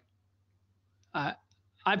like, uh,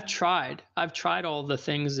 I've tried all the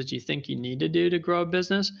things that you think you need to do to grow a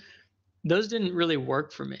business. Those didn't really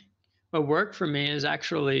work for me. What worked for me is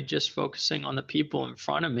actually just focusing on the people in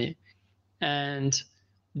front of me and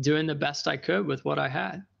doing the best I could with what I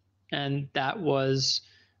had. And that was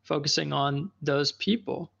focusing on those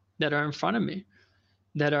people that are in front of me,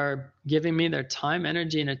 that are giving me their time,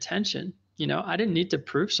 energy, and attention. I didn't need to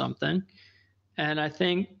prove something. And I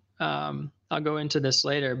think I'll go into this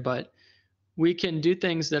later, but we can do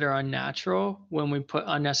things that are unnatural when we put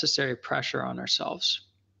unnecessary pressure on ourselves.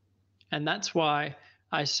 And that's why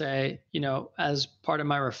I say, as part of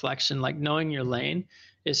my reflection, like knowing your lane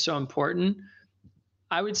is so important.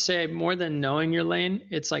 I would say more than knowing your lane,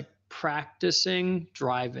 it's like practicing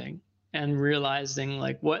driving and realizing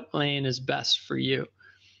like what lane is best for you.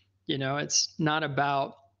 It's not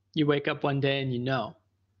about you wake up one day and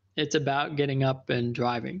it's about getting up and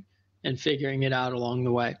driving and figuring it out along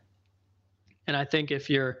the way. And I think if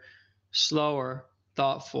you're slower,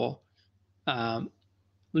 thoughtful, um,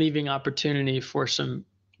 leaving opportunity for some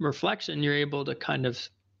reflection, you're able to kind of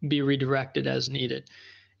be redirected as needed.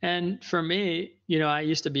 And for me, I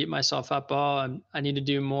used to beat myself up. Oh, I need to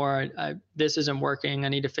do more. This isn't working. I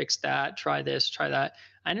need to fix that. Try this, try that.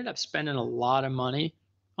 I ended up spending a lot of money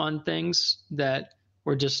on things that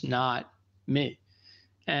were just not me.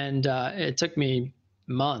 And it took me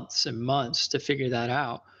months and months to figure that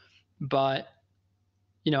out. But,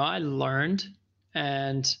 I learned,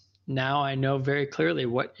 and now I know very clearly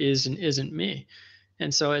what is and isn't me.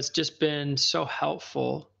 And so it's just been so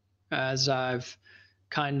helpful as I've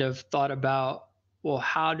kind of thought about, well,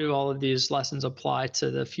 how do all of these lessons apply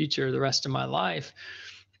to the future, the rest of my life?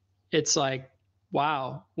 It's like,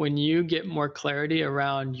 wow, when you get more clarity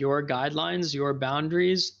around your guidelines, your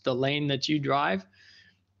boundaries, the lane that you drive,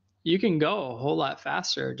 you can go a whole lot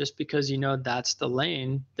faster just because that's the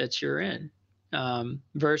lane that you're in.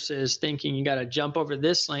 Versus thinking you got to jump over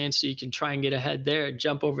this lane so you can try and get ahead there,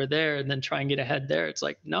 jump over there, and then try and get ahead there. It's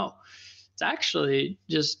like, no, it's actually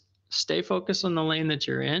just stay focused on the lane that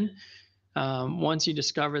you're in. Once you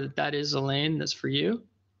discover that that is a lane that's for you,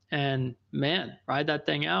 and man, ride that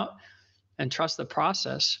thing out and trust the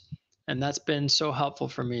process. And that's been so helpful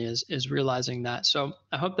for me is realizing that. So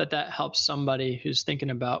I hope that that helps somebody who's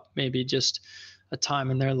thinking about maybe just a time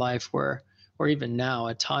in their life where, or even now,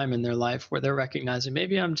 a time in their life where they're recognizing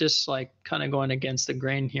maybe I'm just like kind of going against the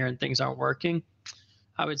grain here and things aren't working.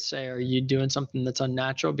 I would say, are you doing something that's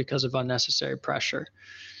unnatural because of unnecessary pressure?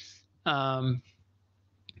 Yeah,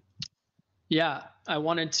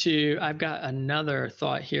 I've got another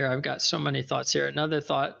thought here. I've got so many thoughts here. Another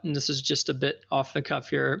thought, and this is just a bit off the cuff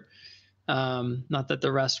here. Not that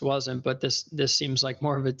the rest wasn't, but this seems like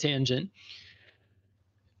more of a tangent.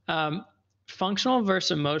 Functional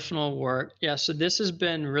versus emotional work. Yeah, so this has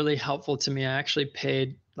been really helpful to me. I actually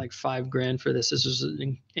paid like $5,000 for this. This was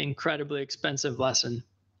an incredibly expensive lesson.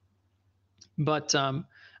 But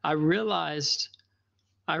I realized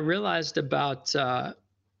about a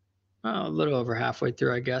little over halfway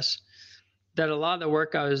through, I guess, that a lot of the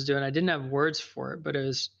work I was doing, I didn't have words for it, but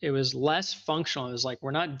it was less functional. It was like,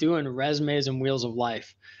 we're not doing resumes and wheels of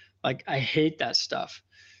life. Like, I hate that stuff.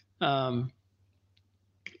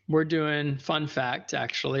 We're doing, fun fact,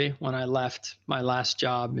 actually, when I left my last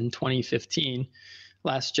job in 2015,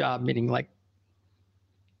 last job meaning like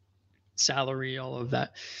salary, all of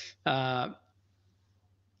that. I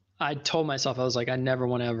told myself, I was like, I never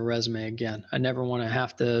want to have a resume again. I never want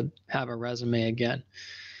to have a resume again.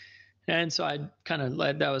 And so I kind of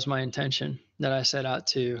that was my intention that I set out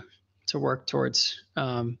to work towards.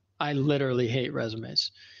 I literally hate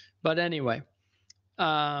resumes. But anyway,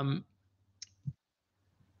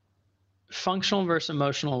 functional versus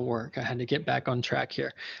emotional work. I had to get back on track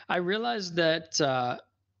here. I realized that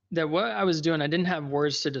that what I was doing, I didn't have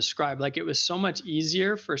words to describe. Like, it was so much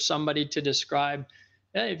easier for somebody to describe,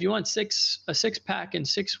 hey, if you want a six pack in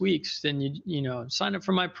 6 weeks, then you know sign up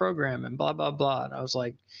for my program and blah blah blah. And I was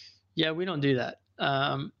like, yeah, we don't do that.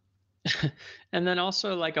 And then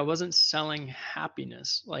also, like, I wasn't selling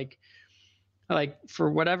happiness. Like for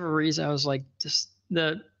whatever reason, I was like, that's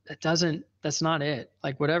not it.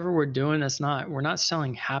 Like, whatever we're doing, we're not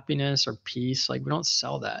selling happiness or peace. Like, we don't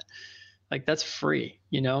sell that. Like, that's free,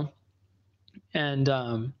 you know? And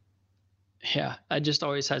yeah, I just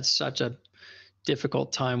always had such a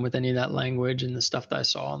difficult time with any of that language and the stuff that I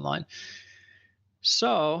saw online.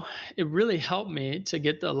 So it really helped me to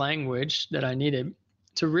get the language that I needed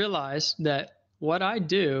to realize that what I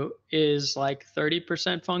do is like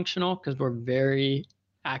 30% functional because we're very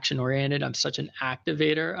action oriented. I'm such an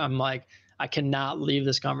activator. I'm like, I cannot leave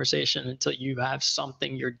this conversation until you have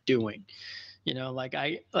something you're doing. Like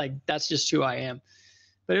that's just who I am.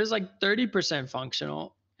 But it was like 30%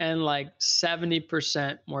 functional and like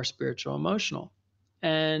 70% more spiritual emotional.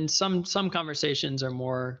 And some conversations are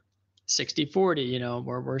more 60-40,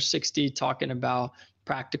 where we're 60 talking about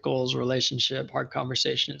practicals, relationship, hard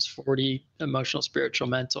conversations, 40 emotional, spiritual,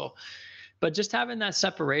 mental. But just having that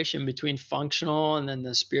separation between functional and then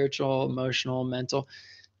the spiritual, emotional, mental,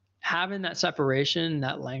 having that separation,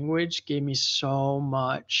 that language gave me so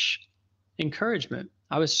much encouragement.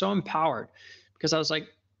 I was so empowered because I was like,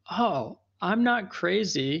 oh, I'm not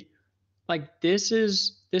crazy. Like this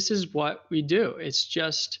is what we do. It's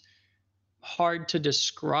just hard to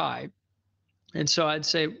describe. And so I'd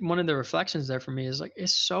say one of the reflections there for me is like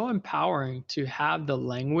it's so empowering to have the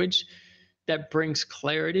language that brings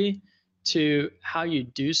clarity to how you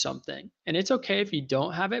do something. And it's okay if you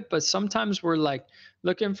don't have it, but sometimes we're like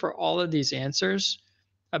looking for all of these answers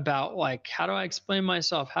about like how do I explain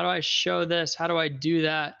myself? How do I show this? How do I do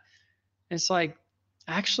that? It's like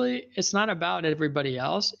actually it's not about everybody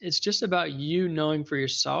else. It's just about you knowing for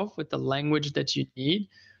yourself with the language that you need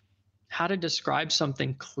how to describe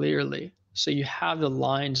something clearly so you have the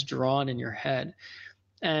lines drawn in your head.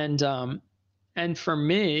 And for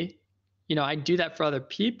me, I do that for other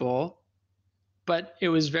people, but it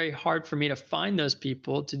was very hard for me to find those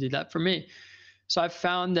people to do that for me. So I've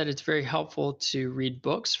found that it's very helpful to read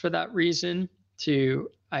books for that reason.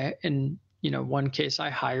 In one case, I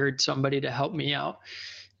hired somebody to help me out.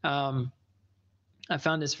 I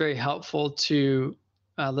found it's very helpful to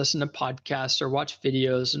listen to podcasts or watch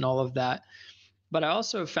videos and all of that. But I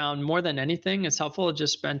also found more than anything, it's helpful to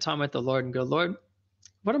just spend time with the Lord and go, Lord,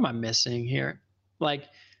 what am I missing here? Like,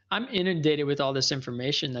 I'm inundated with all this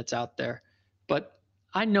information that's out there, but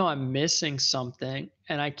I know I'm missing something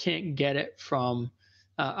and I can't get it from,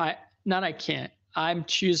 I can't. I'm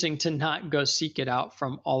choosing to not go seek it out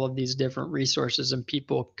from all of these different resources and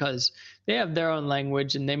people because they have their own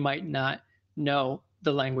language and they might not know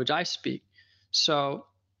the language I speak. So,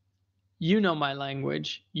 you know my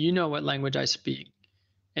language, you know what language I speak,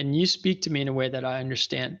 and you speak to me in a way that I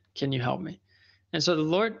understand. Can you help me? And so the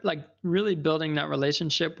Lord, like really building that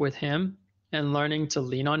relationship with Him and learning to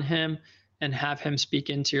lean on Him and have Him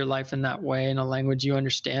speak into your life in that way in a language you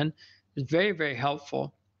understand is very, very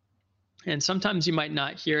helpful. And sometimes you might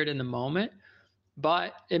not hear it in the moment,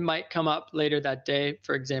 but it might come up later that day,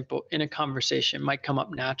 for example, in a conversation, it might come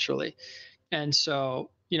up naturally. And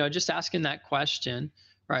so, just asking that question,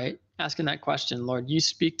 right? Asking that question, Lord, you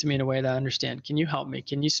speak to me in a way that I understand. Can you help me?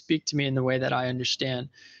 Can you speak to me in the way that I understand?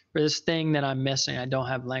 For this thing that I'm missing, I don't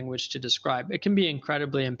have language to describe. It can be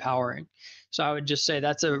incredibly empowering. So I would just say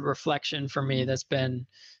that's a reflection for me that's been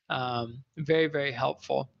very, very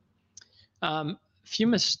helpful. Few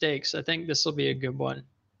mistakes. I think this will be a good one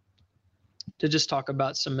to just talk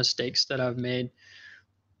about some mistakes that I've made.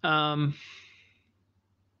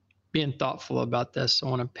 Being thoughtful about this, I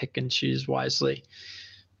want to pick and choose wisely.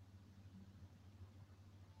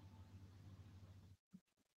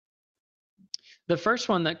 The first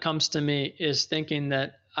one that comes to me is thinking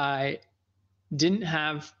that I didn't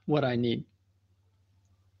have what I need.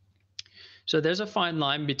 So there's a fine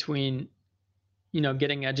line between,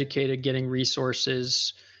 getting educated, getting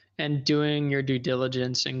resources, and doing your due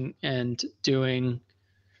diligence and doing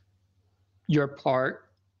your part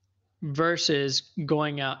versus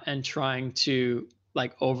going out and trying to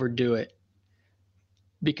like overdo it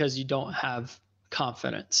because you don't have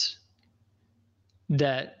confidence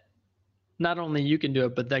that not only you can do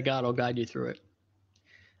it, but that God will guide you through it.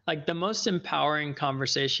 Like the most empowering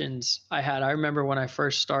conversations I had, I remember when I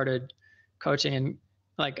first started coaching, and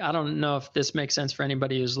like, I don't know if this makes sense for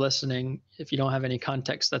anybody who's listening. If you don't have any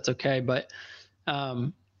context, that's okay. But,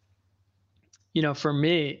 for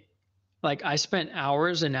me, like I spent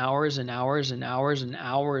hours and hours and hours and hours and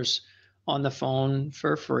hours on the phone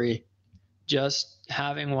for free, just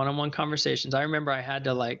having one-on-one conversations. I remember I had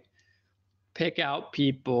to like pick out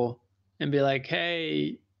people and be like,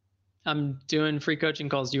 hey, I'm doing free coaching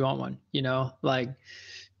calls. Do you want one?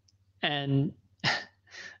 And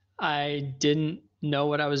I didn't know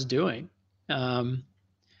what I was doing.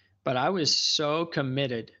 But I was so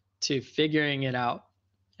committed to figuring it out.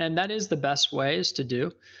 And that is the best way is to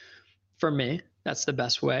do. For me, that's the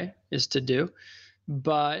best way is to do.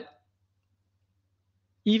 But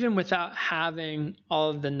even without having all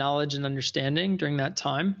of the knowledge and understanding during that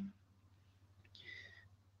time,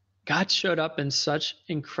 God showed up in such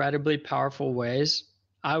incredibly powerful ways.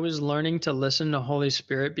 I was learning to listen to Holy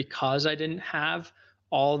Spirit because I didn't have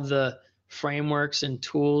all the frameworks and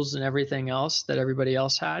tools and everything else that everybody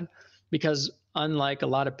else had. Because unlike a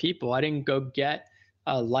lot of people, I didn't go get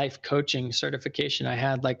a life coaching certification. I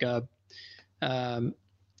had like a um,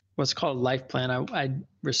 what's called a life plan. I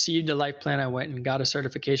received a life plan. I went and got a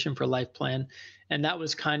certification for a life plan. And that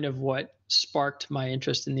was kind of what sparked my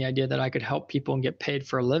interest in the idea that I could help people and get paid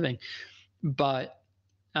for a living. But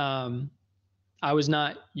um, I was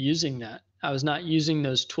not using that. I was not using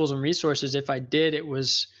those tools and resources. If I did, it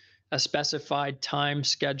was a specified time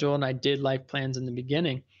schedule, and I did life plans in the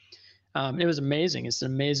beginning. It was amazing. It's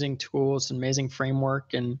an amazing tool. It's an amazing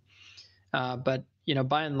framework, and but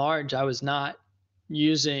by and large, I was not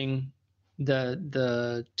using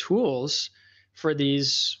the tools for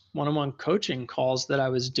these one-on-one coaching calls that I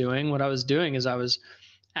was doing. What I was doing is I was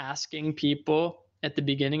asking people at the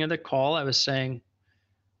beginning of the call. I was saying,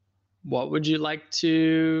 what would you like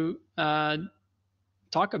to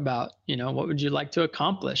talk about? What would you like to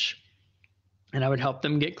accomplish? And I would help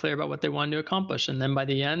them get clear about what they wanted to accomplish. And then by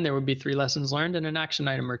the end, there would be 3 lessons learned and an action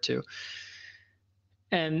item or 2.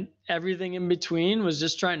 And everything in between was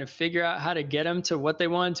just trying to figure out how to get them to what they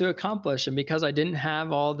wanted to accomplish. And because I didn't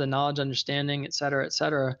have all the knowledge, understanding, et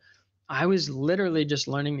cetera, I was literally just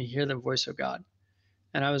learning to hear the voice of God.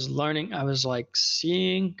 And I was like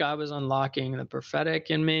seeing God was unlocking the prophetic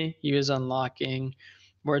in me. He was unlocking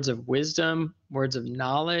words of wisdom, words of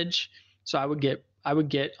knowledge. So I would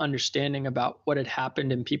get understanding about what had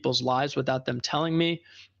happened in people's lives without them telling me.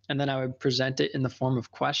 And then I would present it in the form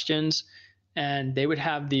of questions. And they would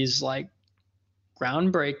have these like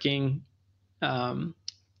groundbreaking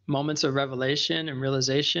moments of revelation and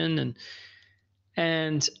realization.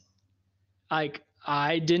 And like,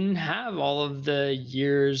 I didn't have all of the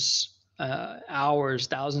years, hours,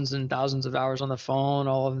 thousands and thousands of hours on the phone,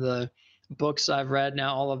 all of the books I've read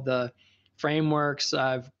now, all of the frameworks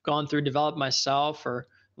I've gone through, developed myself or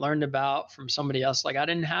learned about from somebody else. Like, I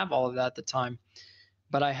didn't have all of that at the time,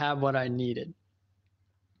 but I have what I needed.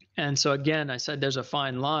 And so again, I said there's a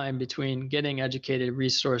fine line between getting educated,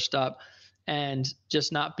 resourced up, and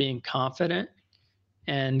just not being confident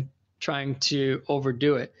and trying to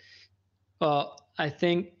overdo it. Well, I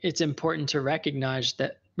think it's important to recognize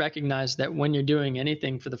that when you're doing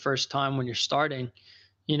anything for the first time, when you're starting,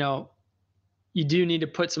 you know, you do need to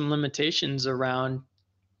put some limitations around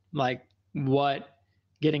like what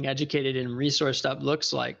getting educated and resourced up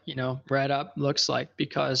looks like, read up looks like,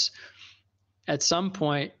 because at some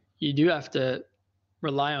point you do have to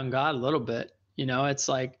rely on God a little bit. It's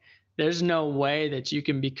like there's no way that you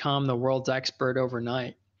can become the world's expert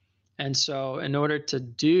overnight. And so, in order to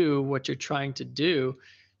do what you're trying to do,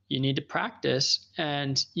 you need to practice,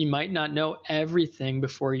 and you might not know everything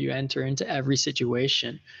before you enter into every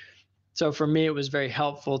situation. So, for me, it was very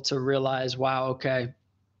helpful to realize, wow, okay,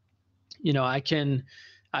 I can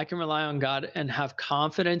rely on God and have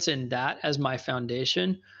confidence in that as my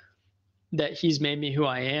foundation, that He's made me who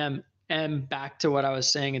I am. And back to what I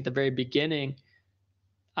was saying at the very beginning,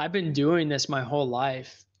 I've been doing this my whole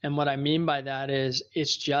life. And what I mean by that is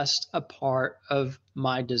it's just a part of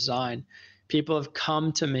my design. People have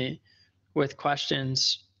come to me with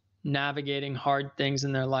questions, navigating hard things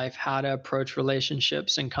in their life, how to approach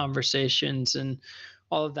relationships and conversations and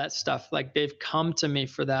all of that stuff. Like, they've come to me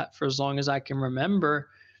for that for as long as I can remember.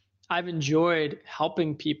 I've enjoyed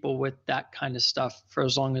helping people with that kind of stuff for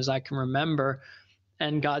as long as I can remember.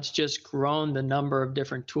 And God's just grown the number of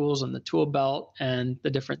different tools in the tool belt and the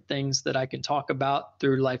different things that I can talk about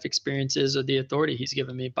through life experiences or the authority He's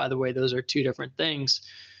given me. By the way, those are 2 different things.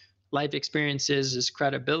 Life experiences is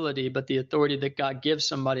credibility, but the authority that God gives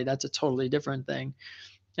somebody, that's a totally different thing.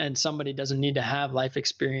 And somebody doesn't need to have life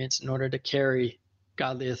experience in order to carry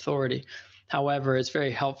godly authority. However, it's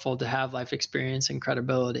very helpful to have life experience and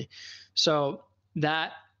credibility. So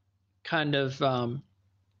that kind of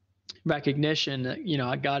recognition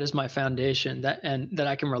that, God is my foundation, and that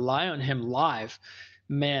I can rely on Him live.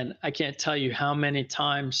 Man, I can't tell you how many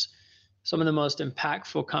times some of the most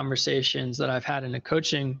impactful conversations that I've had in a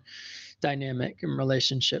coaching dynamic and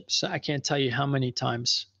relationships. I can't tell you how many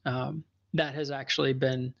times that has actually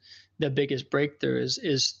been the biggest breakthrough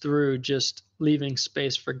is through just leaving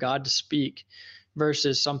space for God to speak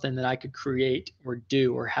versus something that I could create or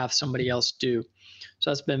do or have somebody else do. So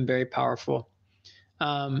that's been very powerful.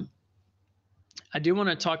 I do want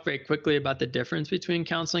to talk very quickly about the difference between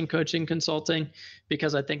counseling, coaching, consulting,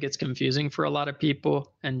 because I think it's confusing for a lot of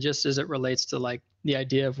people. And just as it relates to like the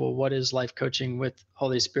idea of, well, what is life coaching with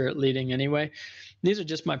Holy Spirit leading anyway? These are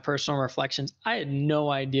just my personal reflections. I had no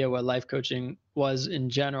idea what life coaching was in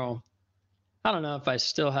general. I don't know if I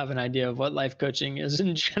still have an idea of what life coaching is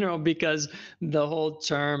in general, because the whole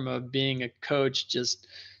term of being a coach just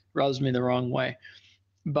rubs me the wrong way.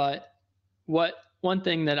 But what one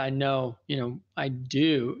thing that I know, I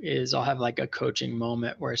do is I'll have like a coaching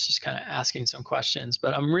moment where it's just kind of asking some questions,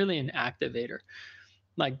 but I'm really an activator.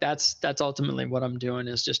 Like that's ultimately what I'm doing,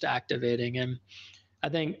 is just activating. And I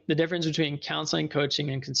think the difference between counseling,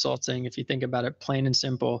 coaching, and consulting, if you think about it plain and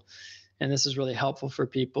simple, and this is really helpful for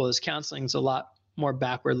people, is counseling is a lot more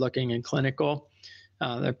backward looking and clinical.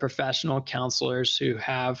 They're professional counselors who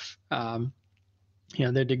have,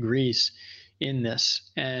 their degrees in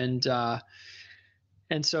this. And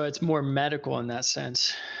so it's more medical in that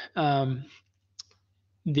sense.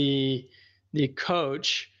 The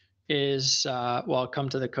coach is, I'll come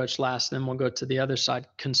to the coach last, then we'll go to the other side,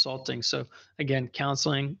 consulting. So again,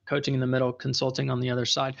 counseling, coaching in the middle, consulting on the other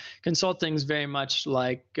side. Consulting is very much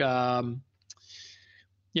like,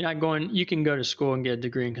 you can go to school and get a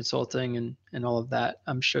degree in consulting and all of that.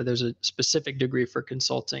 I'm sure there's a specific degree for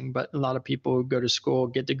consulting, but a lot of people go to school,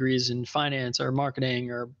 get degrees in finance or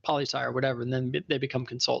marketing or poli-sci or whatever, and then they become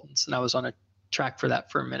consultants. And I was on a track for that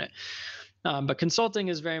for a minute. But consulting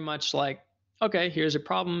is very much like, okay, here's a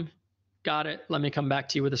problem. Got it. Let me come back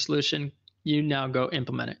to you with a solution. You now go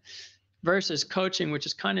implement it. Versus coaching, which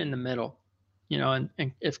is kind of in the middle, and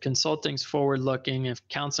if consulting's forward looking, if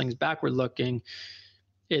counseling's backward looking,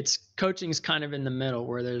 it's coaching's kind of in the middle,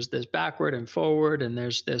 where there's this backward and forward, and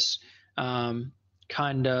there's this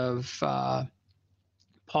kind of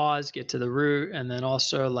pause, get to the root, and then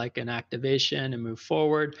also like an activation and move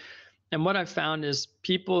forward. And what I've found is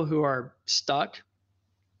people who are stuck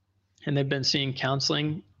and they've been seeing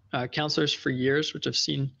counselors for years, which I've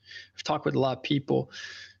talked with a lot of people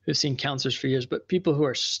who've seen counselors for years, but people who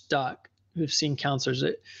are stuck, who've seen counselors,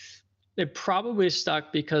 they're probably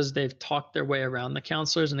stuck because they've talked their way around the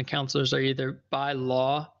counselors, and the counselors are either by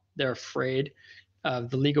law, they're afraid of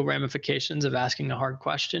the legal ramifications of asking a hard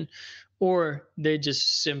question, or they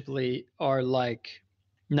just simply are like,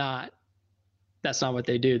 that's not what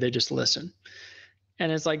they do. They just listen.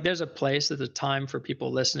 And it's like, there's a time for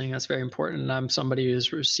people listening. That's very important. And I'm somebody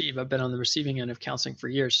who's I've been on the receiving end of counseling for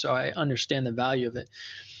years, so I understand the value of it.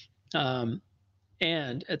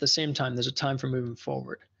 And at the same time, there's a time for moving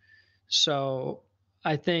forward. So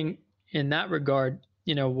I think in that regard,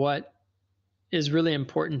 what is really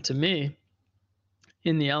important to me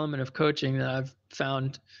in the element of coaching that I've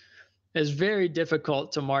found is very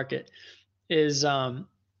difficult to market is,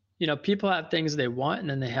 people have things they want, and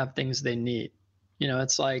then they have things they need.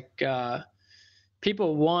 It's like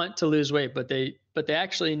people want to lose weight, but they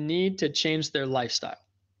actually need to change their lifestyle.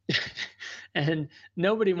 And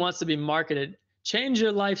nobody wants to be marketed, change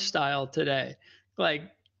your lifestyle today.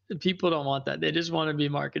 Like, people don't want that. They just want to be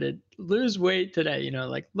marketed, lose weight today,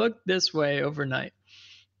 like look this way overnight.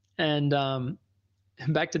 And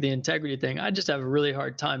back to the integrity thing, I just have a really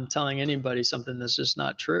hard time telling anybody something that's just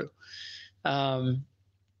not true.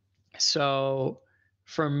 So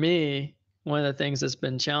for me, one of the things that's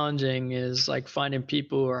been challenging is like finding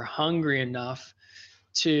people who are hungry enough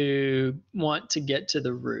to want to get to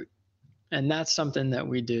the root. And that's something that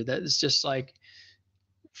we do. That is just like,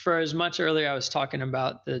 for as much earlier, I was talking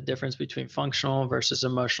about the difference between functional versus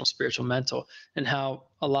emotional, spiritual, mental, and how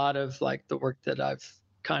a lot of like the work that I've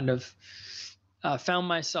kind of found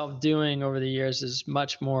myself doing over the years is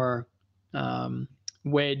much more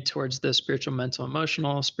weighed towards the spiritual, mental,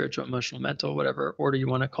 emotional, mental, whatever order you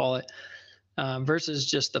want to call it, versus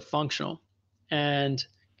just the functional. And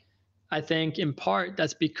I think in part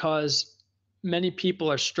that's because many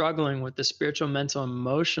people are struggling with the spiritual, mental,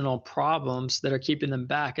 emotional problems that are keeping them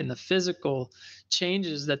back. And the physical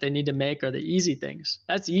changes that they need to make are the easy things.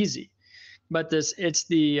 That's easy. But it's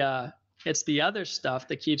the other stuff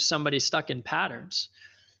that keeps somebody stuck in patterns.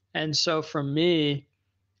 And so for me,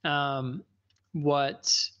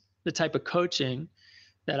 what the type of coaching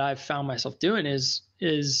that I've found myself doing is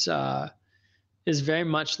very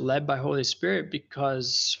much led by Holy Spirit,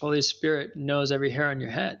 because Holy Spirit knows every hair on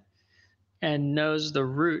your head and knows the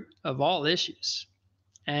root of all issues.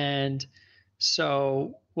 And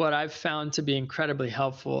so what I've found to be incredibly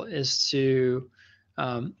helpful is to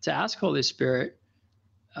ask Holy Spirit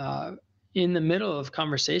in the middle of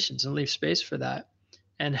conversations and leave space for that,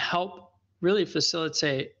 and help really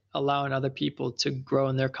facilitate allowing other people to grow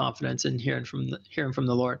in their confidence and hearing from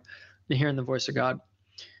the Lord and hearing the voice of God.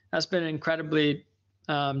 That's been an incredibly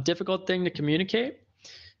difficult thing to communicate.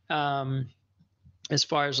 Um, as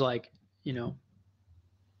far as like, you know,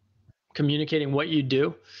 communicating what you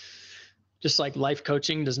do, just like life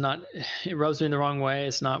coaching does not, it rubs me the wrong way.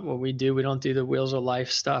 It's not what we do. We don't do the wheels of life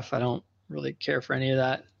stuff. I don't really care for any of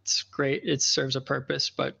that. It's great. It serves a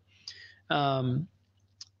purpose, um,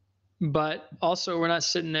 but also we're not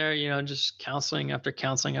sitting there, just counseling after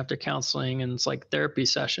counseling after counseling. And it's like therapy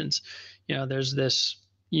sessions, there's this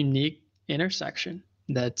unique intersection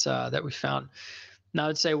that we found. Now, I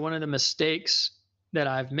would say one of the mistakes that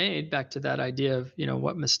I've made, back to that idea of,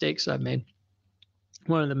 what mistakes I've made.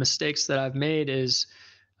 One of the mistakes that I've made is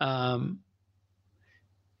um,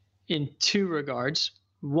 in two regards.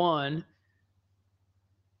 One,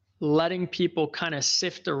 letting people kind of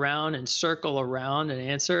sift around and circle around and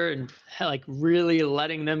answer, and like really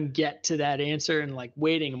letting them get to that answer, and like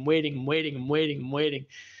waiting and waiting and waiting and waiting and waiting,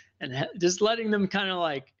 and just letting them kind of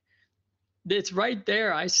like, it's right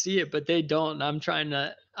there. I see it, but they don't. I'm trying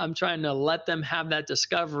to let them have that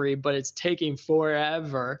discovery, but it's taking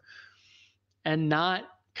forever, and not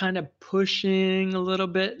kind of pushing a little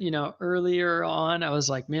bit, earlier on. I was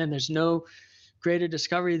like, man, there's no greater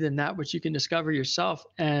discovery than that which you can discover yourself.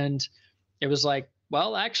 And it was like,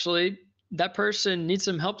 well, actually, that person needs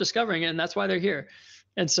some help discovering it, and that's why they're here.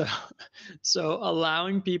 And so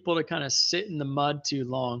allowing people to kind of sit in the mud too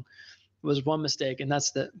long was one mistake. And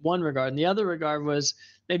that's the one regard. And the other regard was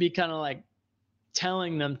maybe kind of like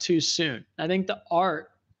telling them too soon. I think the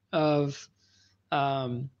art of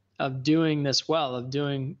doing this well, of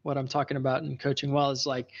doing what I'm talking about in coaching well, is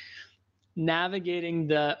like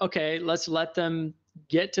navigating okay, let's let them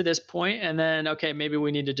get to this point, and then, okay, maybe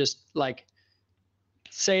we need to just like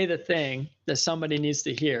say the thing that somebody needs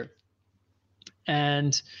to hear.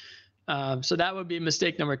 And so that would be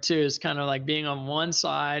mistake number two, is kind of like being on one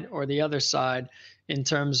side or the other side in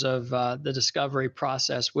terms of the discovery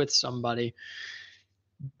process with somebody.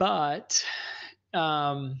 But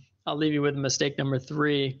I'll leave you with mistake number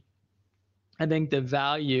three. I think the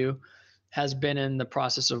value has been in the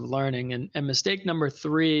process of learning. And mistake number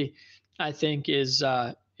three, I think, is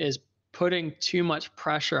putting too much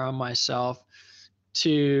pressure on myself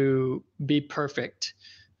to be perfect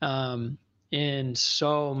in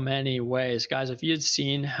so many ways. Guys, if you'd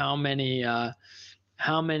seen how many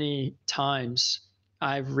times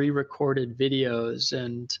I've re-recorded videos,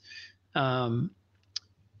 and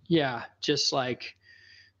just like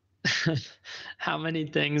how many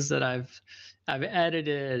things that I've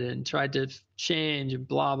edited and tried to change and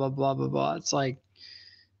blah, blah, blah, blah, blah. It's like,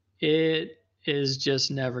 it is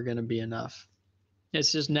just never going to be enough.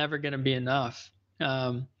 It's just never going to be enough.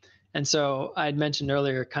 And so I'd mentioned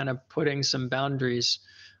earlier, kind of putting some boundaries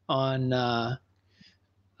on,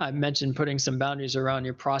 I mentioned putting some boundaries around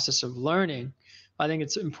your process of learning. I think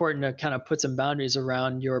it's important to kind of put some boundaries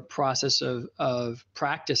around your process of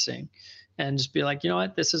practicing, and just be like, you know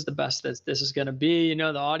what, this is the best that this is going to be.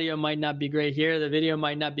 The audio might not be great here. The video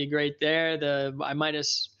might not be great there. I might have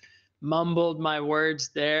mumbled my words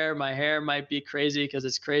there. My hair might be crazy because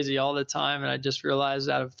it's crazy all the time. And I just realized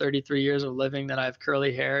out of 33 years of living that I have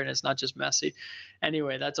curly hair and it's not just messy.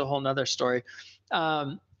 Anyway, that's a whole nother story.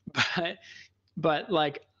 But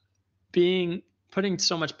like putting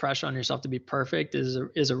so much pressure on yourself to be perfect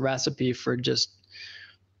is a recipe for just,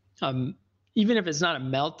 even if it's not a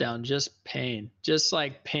meltdown, just pain, just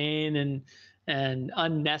like pain and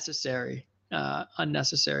unnecessary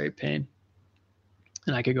pain.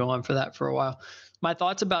 And I could go on for that for a while. My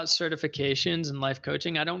thoughts about certifications and life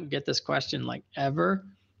coaching, I don't get this question like ever.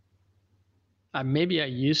 Maybe I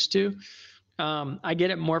used to. I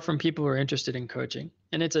get it more from people who are interested in coaching,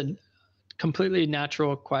 and it's a completely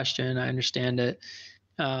natural question. I understand it,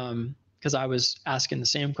 because I was asking the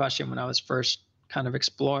same question when I was first kind of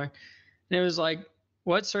exploring. And it was like,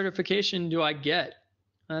 what certification do I get?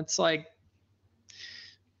 That's like,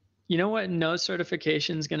 you know what no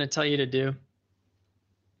certification is going to tell you to do?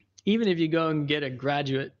 Even if you go and get a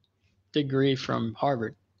graduate degree from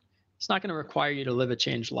Harvard, it's not going to require you to live a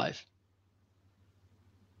changed life.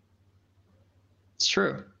 It's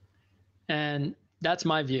true. And that's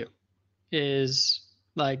my view, is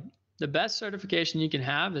like the best certification you can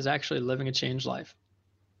have is actually living a changed life.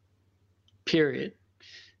 Period.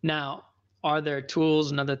 Now, are there tools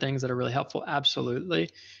and other things that are really helpful? Absolutely.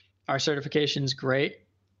 Are certifications great?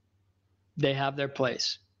 They have their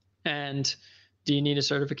place. And do you need a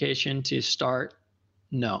certification to start?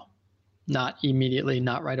 No, not immediately,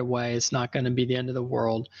 not right away. It's not going to be the end of the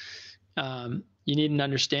world. You need an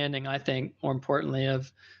understanding, I think, more importantly,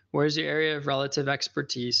 of where's your area of relative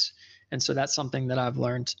expertise. And so that's something that I've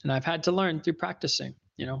learned, and I've had to learn through practicing.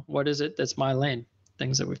 What is it that's my lane?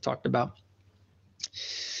 things that we've talked about.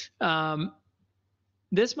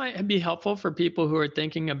 This might be helpful for people who are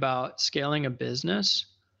thinking about scaling a business.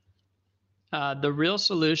 The real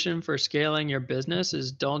solution for scaling your business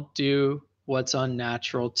is don't do what's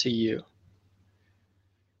unnatural to you.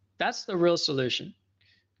 That's the real solution.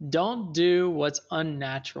 Don't do what's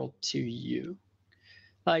unnatural to you.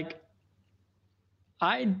 Like,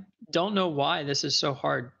 I don't know why this is so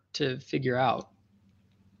hard to figure out.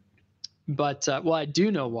 But, well, I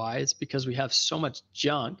do know why. It's because we have so much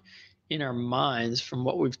junk in our minds from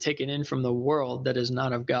what we've taken in from the world that is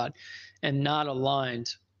not of God and not aligned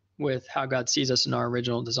with how God sees us in our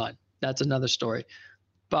original design. That's another story.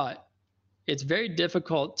 But it's very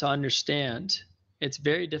difficult to understand. It's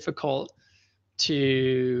very difficult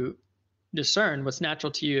to discern what's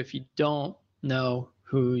natural to you if you don't know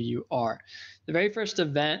who you are. The very first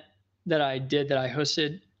event that I did, that I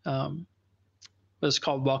hosted, was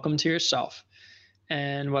called Welcome to Yourself.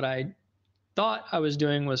 And what I thought I was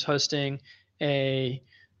doing was hosting a,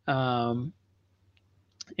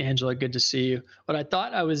 Angela, good to see you. What I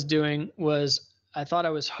thought I was doing was I thought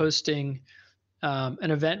I was hosting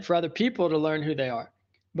an event for other people to learn who they are.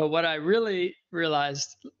 But what I really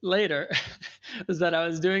realized later was that I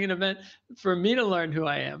was doing an event for me to learn who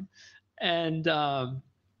I am. And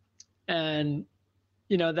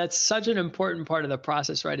you know, that's such an important part of the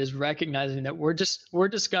process, right? Is recognizing that we're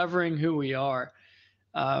discovering who we are.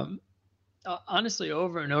 Honestly,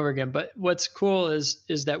 over and over again. But what's cool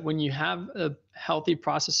is that when you have a healthy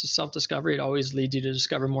process of self-discovery, it always leads you to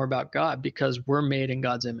discover more about God, because we're made in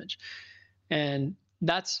God's image. And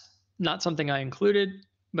that's not something I included,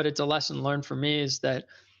 but it's a lesson learned for me, is that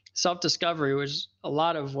self-discovery was a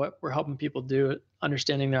lot of what we're helping people do,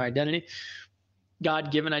 understanding their identity,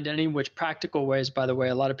 God-given identity, which practical ways, by the way,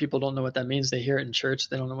 a lot of people don't know what that means. They hear it in church.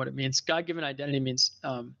 They don't know what it means. God-given identity means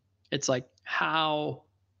it's like how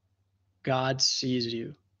God sees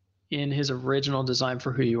you in his original design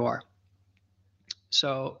for who you are.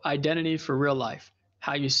 So identity for real life,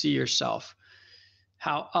 how you see yourself,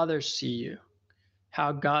 how others see you,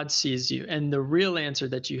 how God sees you, and the real answer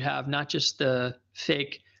that you have, not just the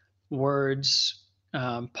fake words,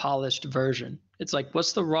 polished version. It's like,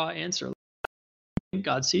 what's the raw answer?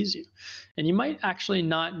 God sees you. And you might actually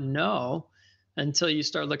not know until you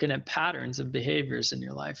start looking at patterns of behaviors in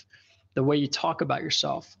your life, the way you talk about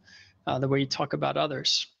yourself, the way you talk about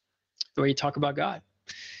others, the way you talk about God.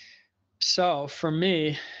 So for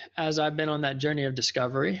me, as I've been on that journey of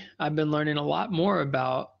discovery, I've been learning a lot more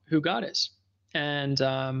about who God is. And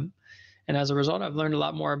as a result, I've learned a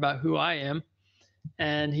lot more about who I am.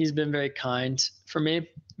 And he's been very kind for me,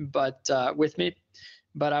 but with me.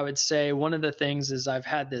 But I would say one of the things is I've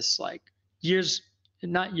had this, like,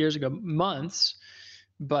 not years ago, months,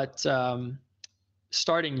 but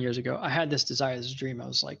starting years ago, I had this desire, this dream. I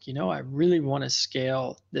was like, you know, I really want to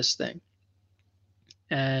scale this thing.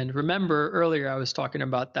 And remember earlier, I was talking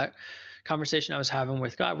about that conversation I was having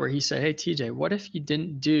with God, where he said, hey, TJ, what if you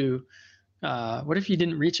didn't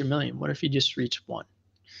reach 1 million? What if you just reached 1?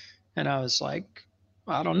 And I was like,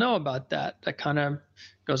 I don't know about that. That kind of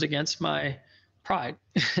goes against my pride.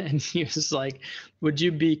 And he was like, would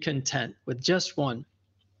you be content with just 1?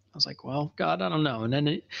 I was like, well, God, I don't know. And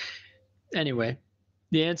then anyway,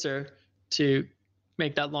 the answer, to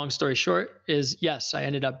make that long story short, is yes, I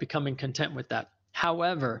ended up becoming content with that.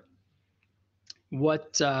 However,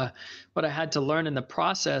 what I had to learn in the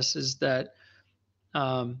process is that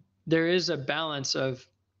there is a balance of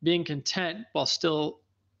being content while still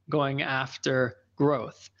going after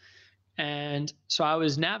growth. And so I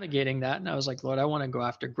was navigating that, and I was like, Lord, I want to go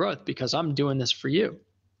after growth because I'm doing this for you.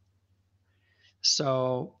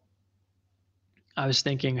 So I was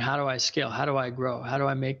thinking, how do I scale? How do I grow? How do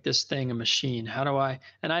I make this thing a machine?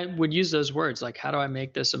 And I would use those words, like, how do I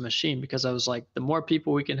make this a machine? Because I was like, the more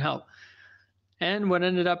people we can help. And what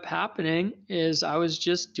ended up happening is I was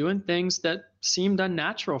just doing things that seemed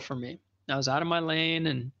unnatural for me. I was out of my lane,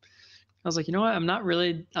 and I was like, you know what?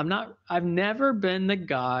 I've never been the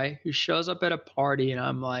guy who shows up at a party and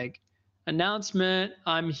I'm like, announcement,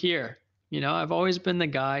 I'm here. You know, I've always been the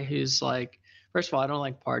guy who's like, first of all, I don't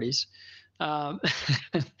like parties. I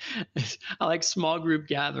like small group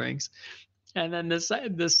gatherings. And then the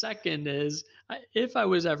second is, if I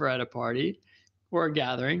was ever at a party or a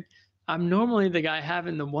gathering, I'm normally the guy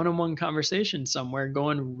having the one-on-one conversation somewhere,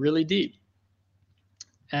 going really deep.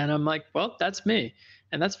 And I'm like, well, that's me.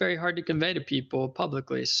 And that's very hard to convey to people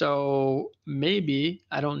publicly. So maybe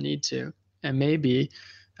I don't need to. And maybe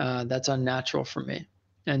that's unnatural for me.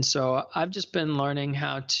 And so I've just been learning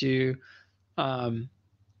how to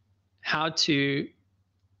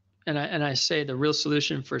and I say the real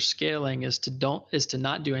solution for scaling is to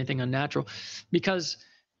not do anything unnatural, because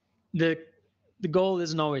the the goal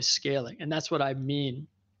isn't always scaling, and that's what I mean.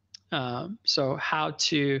 So how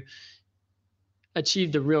to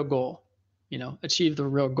achieve the real goal, achieve the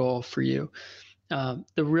real goal for you. The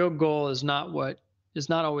real goal is not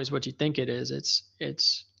always what you think it is.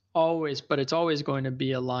 It's always, but it's always going to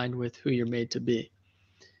be aligned with who you're made to be.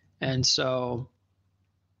 And so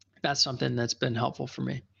that's something that's been helpful for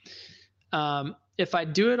me. If I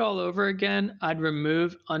do it all over again, I'd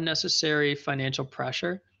remove unnecessary financial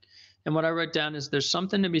pressure. And what I wrote down is there's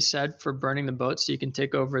something to be said for burning the boat so you can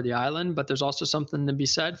take over the island, but there's also something to be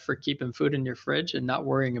said for keeping food in your fridge and not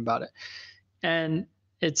worrying about it. And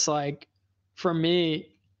it's like, for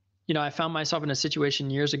me, I found myself in a situation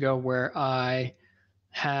years ago where I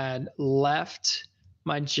had left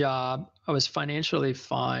my job. I was financially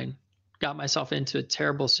fine, got myself into a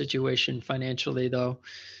terrible situation financially, though,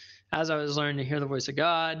 as I was learning to hear the voice of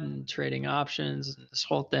God and trading options and this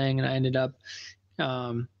whole thing. And I ended up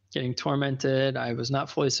getting tormented. I was not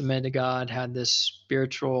fully submitted to God, had this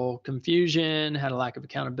spiritual confusion, had a lack of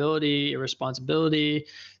accountability, irresponsibility,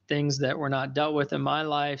 things that were not dealt with in my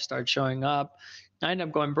life started showing up. I ended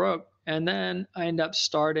up going broke. And then I ended up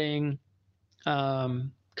starting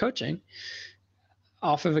coaching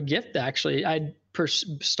off of a gift. Actually, I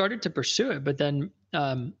started to pursue it, but then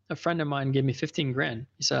a friend of mine gave me 15 grand.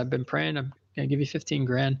 He said, I've been praying, I'm going to give you 15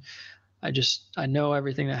 grand. I know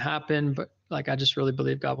everything that happened, but like, I just really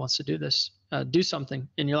believe God wants to do this, do something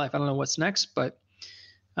in your life. I don't know what's next, but,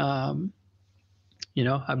 I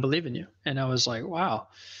believe in you. And I was like, wow.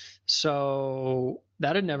 So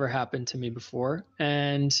that had never happened to me before.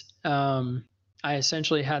 And, I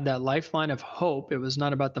essentially had that lifeline of hope. It was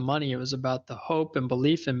not about the money. It was about the hope and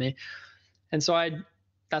belief in me. And so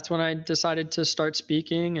that's when I decided to start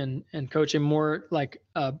speaking and coaching more like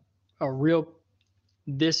a real,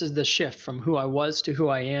 this is the shift from who I was to who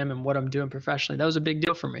I am and what I'm doing professionally. That was a big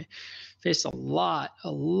deal for me. Faced a lot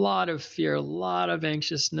of fear, a lot of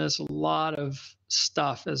anxiousness, a lot of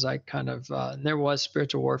stuff as I kind of, and there was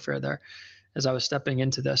spiritual warfare there as I was stepping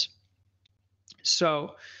into this.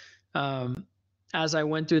 So, as I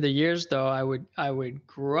went through the years, though, I would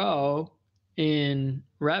grow in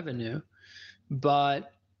revenue,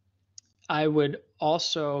 but I would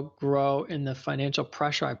also grow in the financial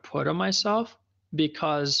pressure I put on myself,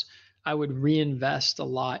 because I would reinvest a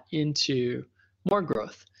lot into more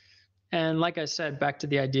growth. And like I said, back to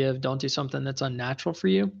the idea of don't do something that's unnatural for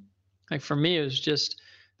you. Like for me, it was just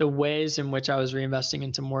the ways in which I was reinvesting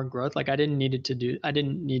into more growth. Like I didn't need to do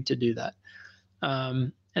that.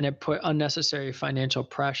 And it put unnecessary financial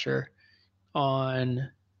pressure on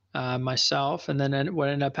myself. And then what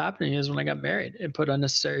ended up happening is when I got married, it put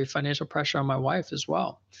unnecessary financial pressure on my wife as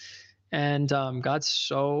well. And God's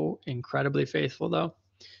so incredibly faithful, though.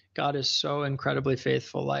 God is so incredibly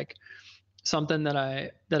faithful. Like something that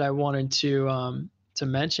I wanted to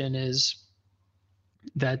mention is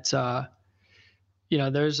that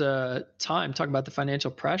there's a time talking about the financial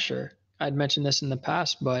pressure. I'd mentioned this in the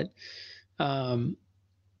past, but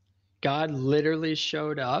God literally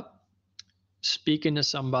showed up speaking to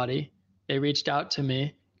somebody. They reached out to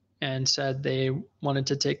me and said they wanted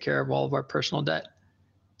to take care of all of our personal debt.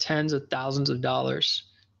 Tens of thousands of dollars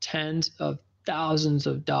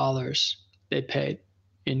they paid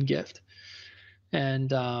in gift.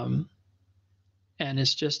 And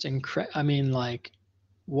it's just incredible. I mean, like,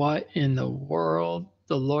 what in the world?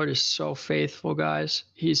 The Lord is so faithful, guys.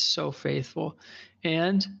 He's so faithful.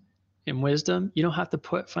 And in wisdom, you don't have to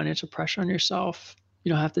put financial pressure on yourself.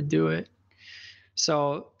 You don't have to do it.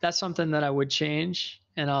 So that's something that I would change,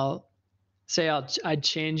 and I'd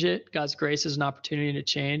change it. God's grace is an opportunity to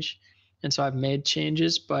change, and so I've made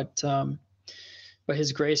changes, but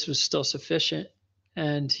His grace was still sufficient.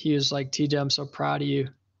 And He was like, TJ, I'm so proud of you,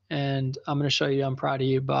 and I'm going to show you I'm proud of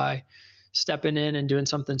you by stepping in and doing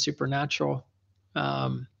something supernatural,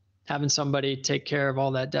 having somebody take care of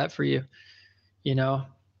all that debt for you.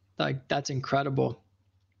 Like that's incredible.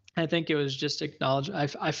 I think it was just acknowledged.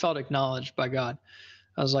 I felt acknowledged by God.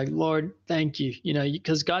 I was like, Lord, thank you.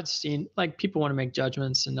 Because God's seen, like people want to make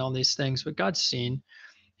judgments and all these things, but God's seen.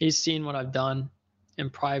 He's seen what I've done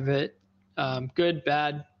in private, good,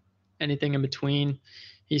 bad, anything in between.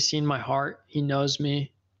 He's seen my heart. He knows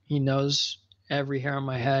me. He knows every hair on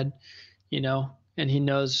my head, and He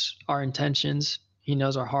knows our intentions. He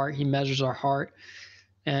knows our heart. He measures our heart.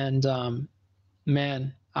 And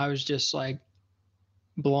man, I was just like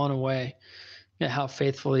blown away at how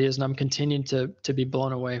faithful He is. And I'm continuing to be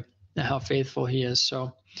blown away at how faithful He is.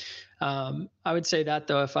 So I would say that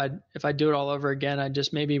though, if I do it all over again, I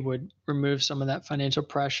just maybe would remove some of that financial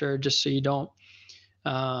pressure, just so you don't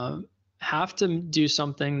um, have to do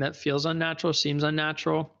something that feels unnatural, seems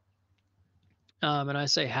unnatural. And I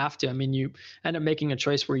say have to, I mean, you end up making a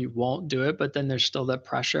choice where you won't do it, but then there's still that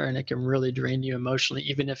pressure and it can really drain you emotionally,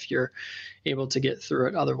 even if you're able to get through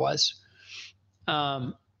it otherwise.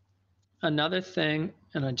 Um, Another thing,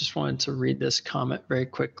 and I just wanted to read this comment very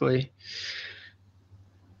quickly.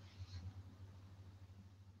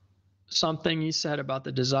 Something you said about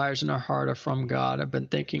the desires in our heart are from God. I've been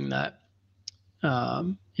thinking that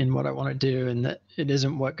in what I want to do, and that it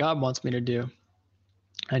isn't what God wants me to do.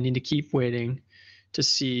 I need to keep waiting to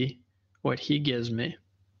see what He gives me.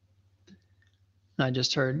 And I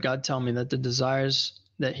just heard God tell me that the desires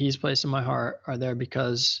that He's placed in my heart are there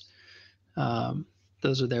because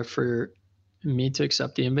those are there for me to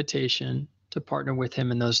accept the invitation to partner with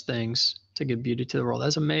Him in those things to give beauty to the world.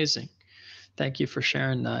 That's amazing. Thank you for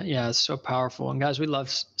sharing that. Yeah, it's so powerful. And guys, we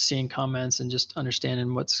love seeing comments and just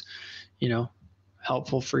understanding what's,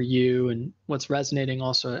 helpful for you and what's resonating.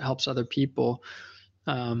 Also, it helps other people.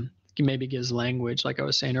 Maybe gives language, like I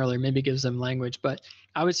was saying earlier, maybe gives them language. But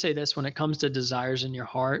I would say this: when it comes to desires in your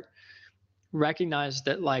heart, recognize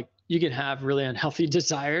that like you can have really unhealthy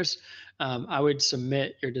desires. I would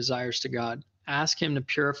submit your desires to God. Ask Him to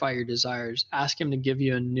purify your desires. Ask Him to give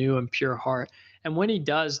you a new and pure heart. And when He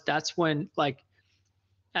does, that's when, like,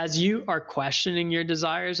 as you are questioning your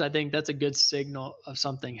desires, I think that's a good signal of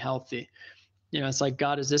something healthy. It's like,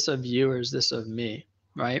 God, is this of you or is this of me?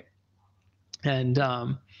 Right. And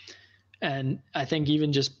I think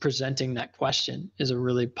even just presenting that question is a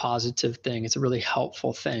really positive thing. It's a really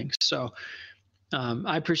helpful thing. So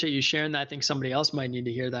I appreciate you sharing that. I think somebody else might need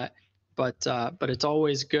to hear that. But it's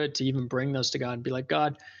always good to even bring those to God and be like,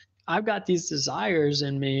 God, I've got these desires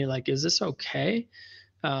in me. Like, is this okay?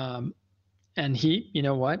 And He, you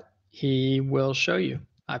know what? He will show you.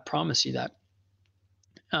 I promise you that.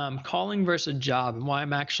 Calling versus job, and why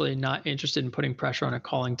I'm actually not interested in putting pressure on a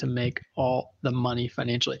calling to make all the money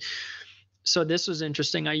financially. So this was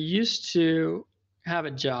interesting. I used to have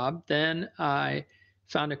a job. Then I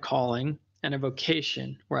found a calling and a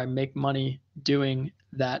vocation where I make money doing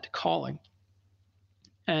that calling.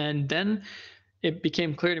 And then it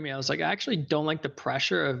became clear to me, I was like, I actually don't like the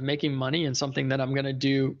pressure of making money in something that I'm going to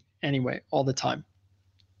do anyway, all the time.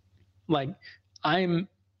 Like,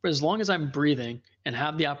 as long as I'm breathing and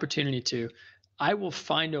have the opportunity to, I will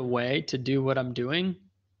find a way to do what I'm doing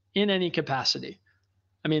in any capacity.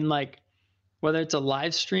 I mean, like, whether it's a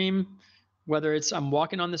live stream, whether it's I'm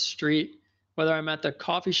walking on the street, whether I'm at the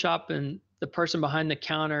coffee shop and the person behind the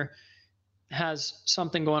counter has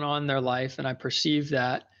something going on in their life and I perceive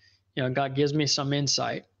that, God gives me some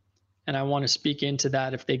insight and I want to speak into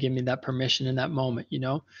that if they give me that permission in that moment,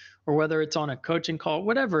 or whether it's on a coaching call,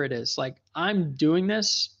 whatever it is, like, I'm doing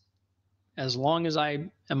this as long as I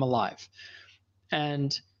am alive.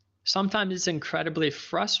 And sometimes it's incredibly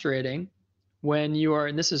frustrating when you are,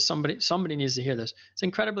 and this is somebody needs to hear this. It's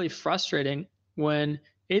incredibly frustrating when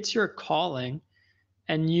it's your calling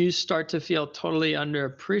and you start to feel totally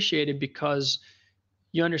underappreciated because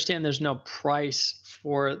you understand there's no price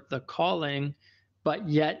for the calling, but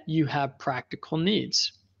yet you have practical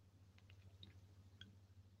needs.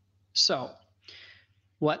 So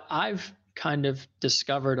what I've kind of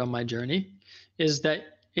discovered on my journey is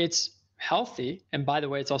that it's healthy, and by the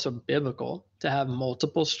way, it's also biblical, to have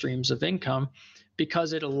multiple streams of income,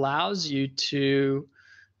 because it allows you to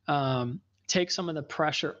take some of the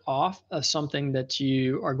pressure off of something that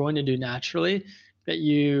you are going to do naturally, that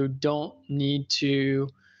you don't need to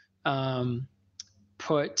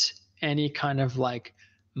put any kind of like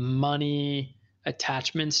money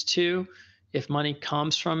attachments to. If money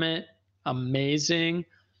comes from it, amazing.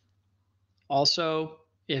 Also,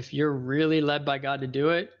 if you're really led by God to do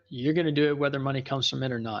it, you're going to do it whether money comes from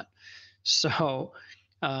it or not. So,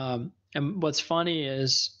 and what's funny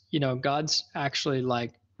is, God's actually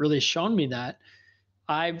like really shown me that.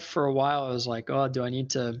 For a while, I was like, oh, do I need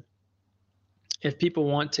to, if people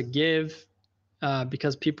want to give,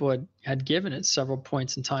 because people had given at several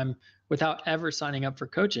points in time without ever signing up for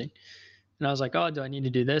coaching. And I was like, oh, do I need to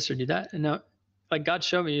do this or do that? And now, like, God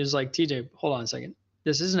showed me, He was like, TJ, hold on a second.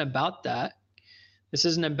 This isn't about that. This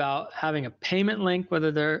isn't about having a payment link,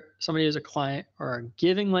 whether they're somebody who's a client, or a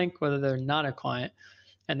giving link, whether they're not a client,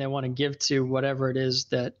 and they want to give to whatever it is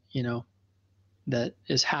that, that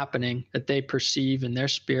is happening, that they perceive in their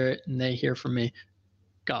spirit and they hear from me,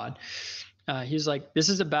 God. He's like, this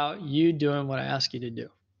is about you doing what I ask you to do,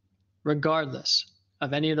 regardless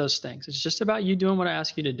of any of those things. It's just about you doing what I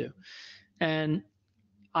ask you to do. And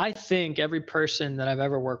I think every person that I've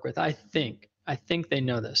ever worked with, I think they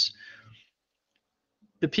know this.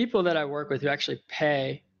 The people that I work with who actually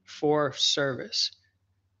pay for service,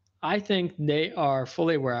 I think they are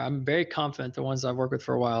fully aware. I'm very confident the ones I've worked with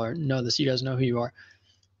for a while know this. You guys know who you are.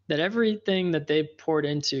 That everything that they've poured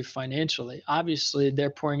into financially, obviously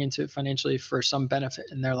they're pouring into it financially for some benefit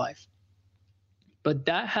in their life. But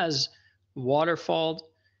that has waterfalled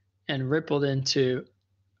and rippled into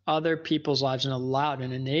other people's lives and allowed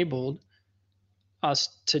and enabled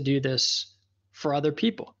us to do this for other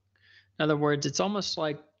people. In other words, it's almost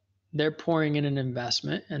like they're pouring in an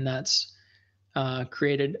investment, and that's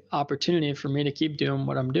created opportunity for me to keep doing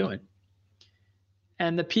what I'm doing.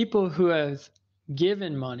 And the people who have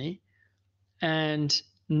given money and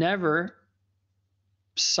never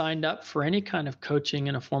signed up for any kind of coaching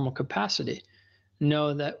in a formal capacity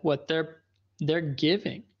know that what they're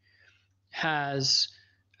giving has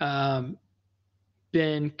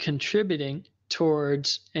been contributing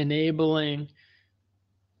towards enabling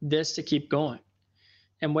this to keep going.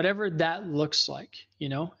 And whatever that looks like,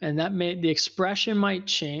 and the expression might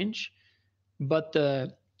change, but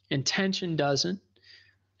the intention doesn't,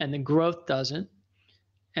 and the growth doesn't.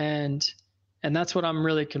 And that's what I'm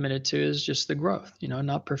really committed to, is just the growth,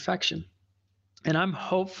 not perfection. And I'm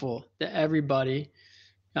hopeful that everybody,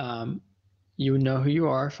 you know who you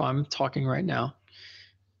are if I'm talking right now,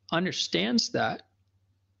 understands that.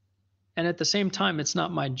 And at the same time, it's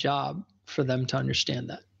not my job for them to understand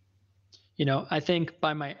that. I think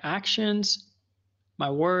by my actions, my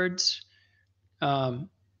words,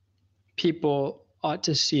 people ought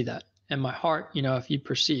to see that. And my heart, if you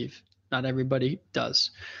perceive, not everybody does.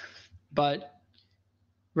 But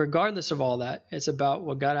regardless of all that, it's about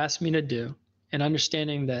what God asked me to do and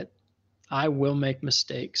understanding that I will make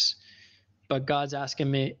mistakes, but God's asking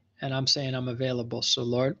me and I'm saying I'm available. So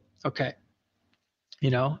Lord, okay.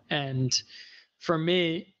 And for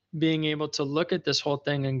me, being able to look at this whole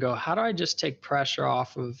thing and go, how do I just take pressure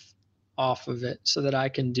off of it so that I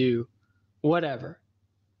can do whatever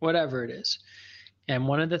it is. And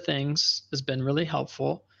one of the things that's been really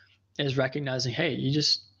helpful is recognizing, hey, you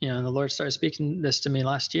just, the Lord started speaking this to me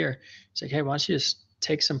last year. It's like, hey, why don't you just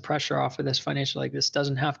take some pressure off of this financial, like this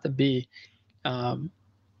doesn't have to be the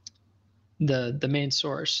main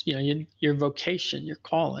source, your vocation, your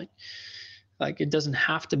calling. Like it doesn't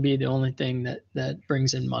have to be the only thing that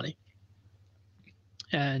brings in money.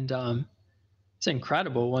 And it's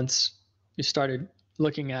incredible once you started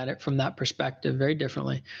looking at it from that perspective very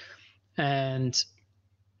differently. And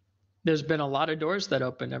there's been a lot of doors that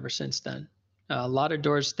opened ever since then. A lot of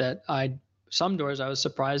doors some doors I was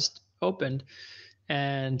surprised opened.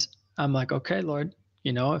 And I'm like, okay, Lord,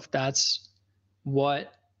 if that's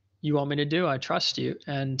what you want me to do, I trust you.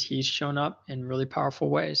 And he's shown up in really powerful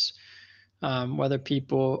ways. Whether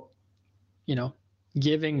people,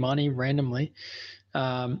 giving money randomly,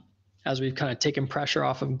 as we've kind of taken pressure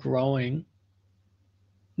off of growing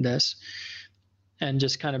this and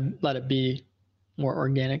just kind of let it be more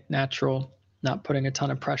organic, natural, not putting a ton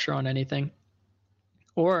of pressure on anything,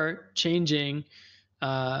 or changing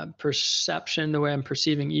perception, the way I'm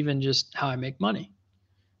perceiving even just how I make money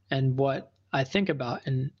and what I think about.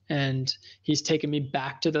 And he's taken me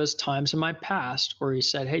back to those times in my past where he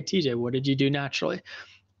said, hey, TJ, what did you do naturally?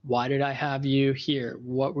 Why did I have you here?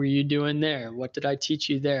 What were you doing there? What did I teach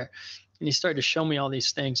you there? And he started to show me all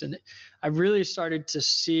these things. And I really started to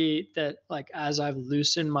see that, like, as I've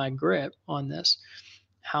loosened my grip on this,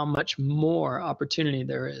 how much more opportunity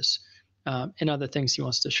there is in other things he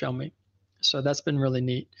wants to show me. So that's been really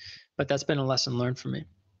neat, but that's been a lesson learned for me.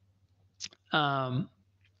 And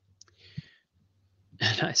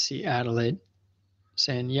I see Adelaide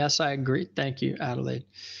saying, yes, I agree. Thank you, Adelaide.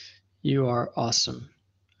 You are awesome.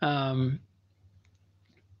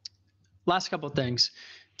 Last couple of things.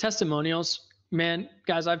 Testimonials, man,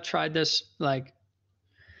 guys, I've tried this. Like,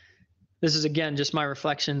 this is, again, just my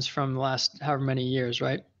reflections from the last however many years,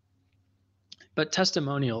 right? But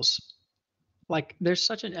testimonials, like, there's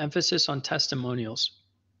such an emphasis on testimonials.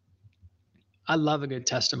 I love a good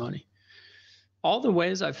testimony. All the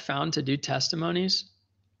ways I've found to do testimonies,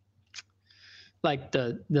 like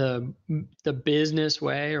the business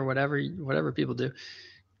way or whatever people do,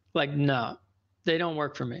 like, no, they don't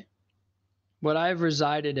work for me. What I've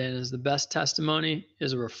resided in is the best testimony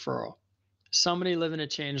is a referral. Somebody living a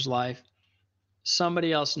changed life,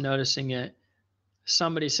 somebody else noticing it,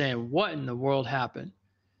 somebody saying, what in the world happened?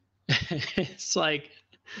 It's like,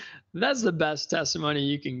 that's the best testimony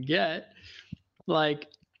you can get. Like,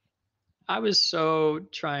 I was so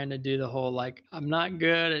trying to do the whole, like, I'm not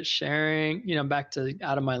good at sharing, back to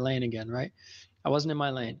out of my lane again, right? I wasn't in my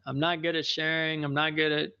lane. I'm not good at sharing. I'm not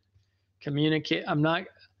good at communicate. I'm not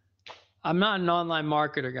an online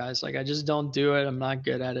marketer, guys. Like I just don't do it. I'm not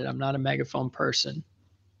good at it. I'm not a megaphone person.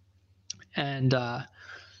 And that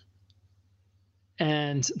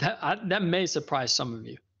may surprise some of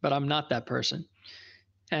you, but I'm not that person.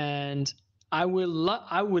 And I would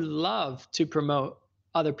love to promote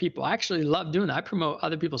other people. I actually love doing that. I promote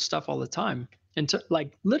other people's stuff all the time. And to,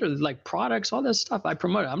 like literally like products, all this stuff I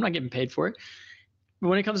promote it. I'm not getting paid for it. But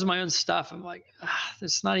when it comes to my own stuff, I'm like,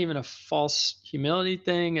 it's not even a false humility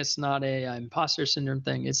thing. It's not a imposter syndrome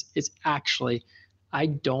thing. It's actually, I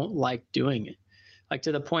don't like doing it. Like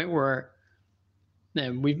to the point where,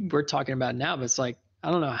 and we're talking about it now, but it's like, I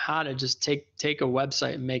don't know how to just take a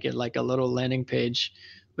website and make it like a little landing page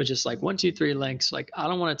with just like 1, 2, 3 links. Like, I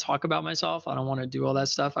don't want to talk about myself. I don't want to do all that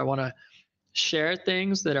stuff. I want to share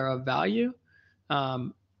things that are of value,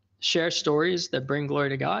 share stories that bring glory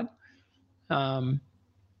to God.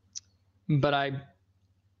 But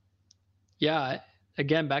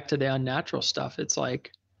again, back to the unnatural stuff. It's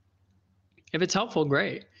like, if it's helpful,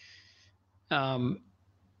 great.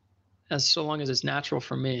 As so long as it's natural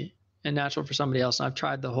for me and natural for somebody else. And I've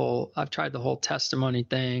tried the whole testimony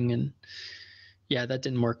thing, and yeah, that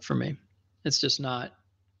didn't work for me. It's just not,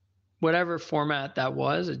 whatever format that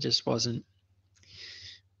was, it just wasn't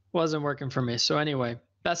working for me. So anyway,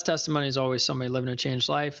 best testimony is always somebody living a changed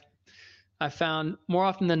life. I found more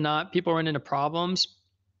often than not, people run into problems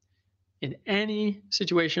in any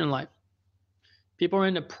situation in life. People run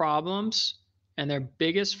into problems, and their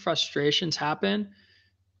biggest frustrations happen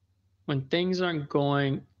when things aren't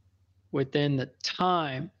going within the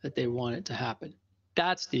time that they want it to happen.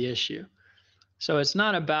 That's the issue. So it's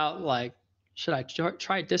not about like, should I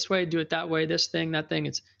try it this way, do it that way, this thing, that thing.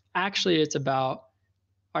 It's about,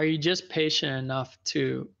 are you just patient enough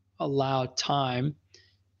to allow time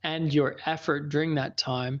and your effort during that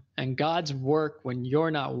time and God's work when you're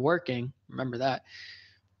not working, remember that,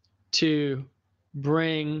 to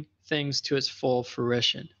bring things to its full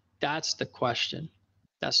fruition? That's the question.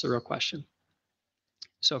 That's the real question.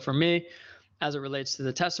 So for me, as it relates to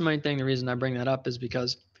the testimony thing, the reason I bring that up is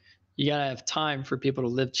because you got to have time for people to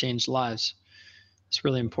live changed lives. It's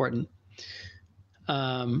really important.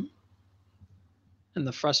 And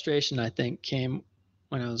the frustration, I think, came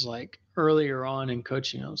when I was like earlier on in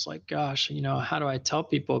coaching. I was like, gosh, how do I tell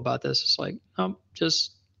people about this? It's like, no,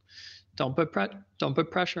 just don't put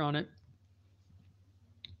pressure on it.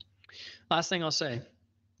 Last thing I'll say,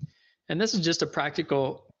 and this is just a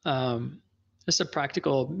practical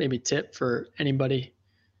maybe tip for anybody.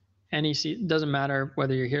 It doesn't matter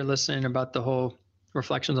whether you're here listening about the whole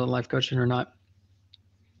reflections on life coaching or not.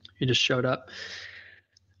 You just showed up.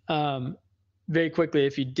 Very quickly,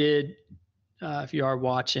 if you are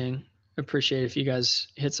watching, appreciate if you guys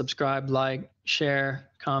hit subscribe, like, share,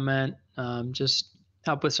 comment, just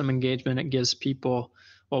help with some engagement. It gives people,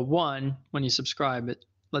 well, one, when you subscribe, it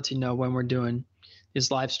lets you know when we're doing these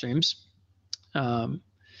live streams. And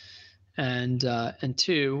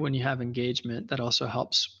two, when you have engagement, that also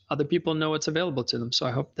helps other people know what's available to them. So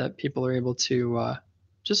I hope that people are able to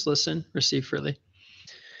just listen, receive freely.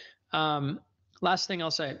 Last thing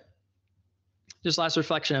I'll say, just last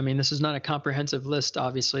reflection. I mean, this is not a comprehensive list,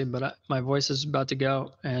 obviously, but my voice is about to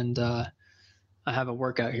go, and I have a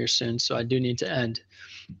workout here soon, so I do need to end.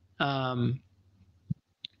 I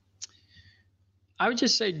would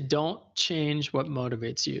just say, don't change what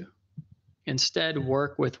motivates you. Instead,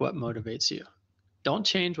 work with what motivates you. Don't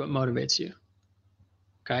change what motivates you.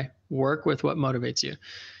 Okay? Work with what motivates you.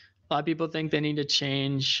 A lot of people think they need to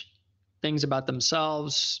change things about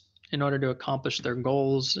themselves in order to accomplish their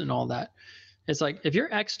goals and all that. It's like, if you're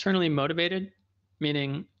externally motivated,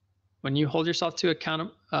 meaning when you hold yourself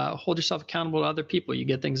accountable to other people, you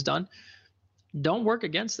get things done. Don't work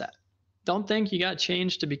against that. Don't think you got to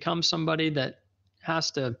change to become somebody that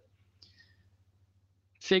has to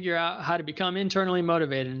figure out how to become internally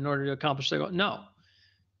motivated in order to accomplish their goal. No.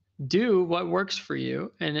 Do what works for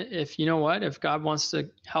you. And if God wants to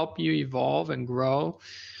help you evolve and grow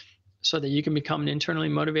so that you can become an internally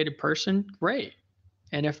motivated person, great.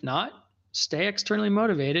 And if not, stay externally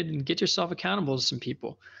motivated and get yourself accountable to some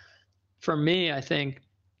people. For me, I think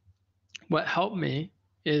what helped me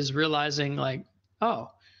is realizing like,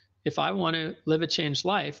 oh, if I want to live a changed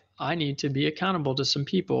life, I need to be accountable to some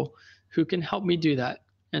people who can help me do that.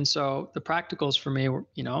 And so the practicals for me were,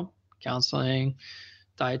 counseling,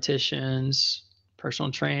 dietitians, personal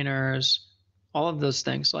trainers, all of those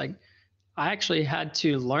things. Like, I actually had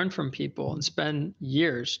to learn from people and spend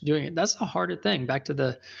years doing it. That's the harder thing. Back to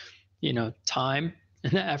the, time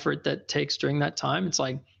and the effort that takes during that time. It's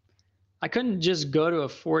like, I couldn't just go to a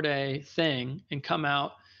 4-day thing and come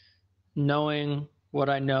out knowing what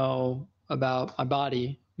I know about my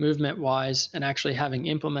body movement wise and actually having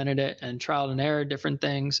implemented it and trial and error different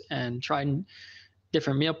things and tried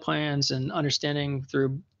different meal plans and understanding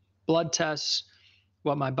through blood tests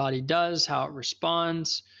what my body does, how it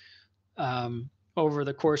responds over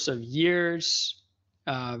the course of years,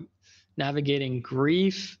 uh, navigating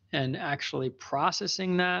grief and actually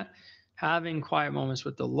processing that, having quiet moments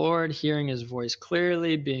with the Lord, hearing his voice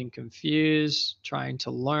clearly, being confused, trying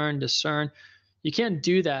to learn, discern. You can't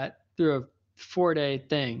do that through a 4-day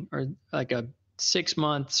thing or like a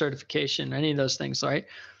 6-month certification, any of those things, right?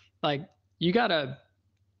 Like you got to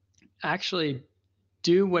actually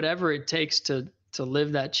do whatever it takes to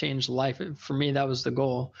live that changed life. For me, that was the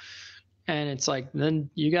goal. And it's like,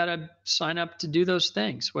 then you got to sign up to do those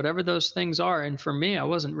things, whatever those things are. And for me, I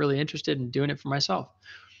wasn't really interested in doing it for myself,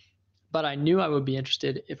 but I knew I would be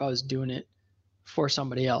interested if I was doing it for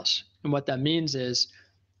somebody else. And what that means is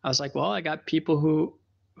I was like, well, I got people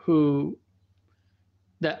who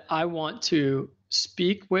that I want to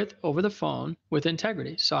speak with over the phone with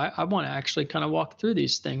integrity. So I want to actually kind of walk through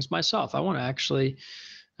these things myself. I want to actually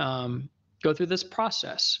go through this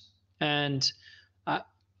process. And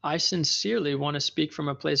I sincerely want to speak from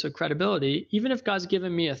a place of credibility. Even if God's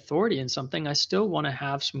given me authority in something, I still want to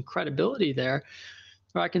have some credibility there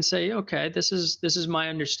where I can say, okay, this is my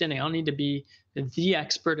understanding. I don't need to be the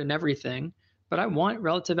expert in everything, but I want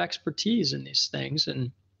relative expertise in these things.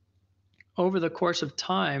 And over the course of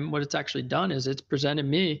time, what it's actually done is it's presented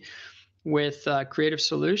me with creative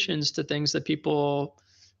solutions to things that people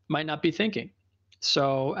might not be thinking.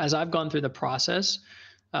 So as I've gone through the process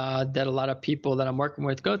that a lot of people that I'm working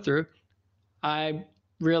with go through, I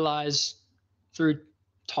realized through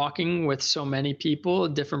talking with so many people,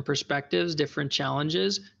 different perspectives, different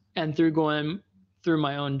challenges, and through going through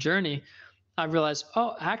my own journey, I realized,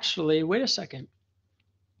 oh, actually, wait a second.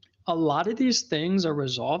 A lot of these things are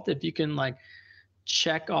resolved if you can like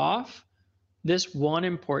check off this one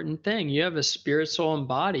important thing. You have a spirit, soul, and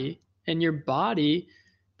body, and your body,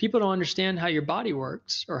 people don't understand how your body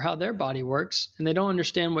works or how their body works, and they don't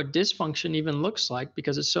understand what dysfunction even looks like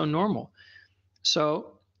because it's so normal.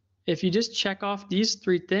 So if you just check off these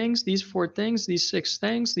 3 things, these 4 things, these 6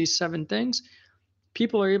 things, these 7 things,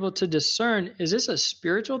 people are able to discern, is this a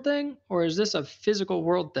spiritual thing or is this a physical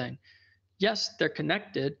world thing? Yes, they're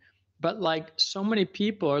connected, but like so many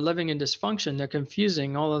people are living in dysfunction, they're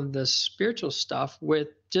confusing all of the spiritual stuff with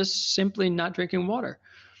just simply not drinking water.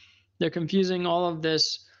 They're confusing all of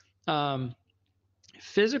this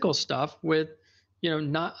physical stuff with,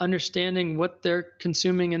 not understanding what they're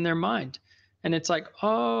consuming in their mind. And it's like,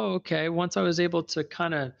 oh, okay. Once I was able to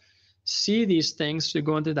kind of see these things through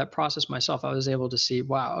going through that process myself, I was able to see,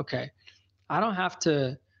 wow, okay, I don't have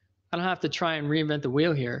to try and reinvent the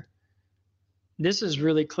wheel here. This is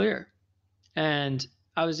really clear. And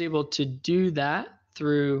I was able to do that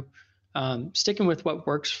through sticking with what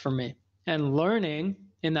works for me and learning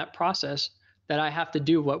in that process that I have to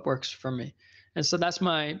do what works for me. And so that's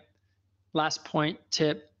my last point,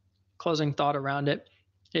 tip, closing thought around it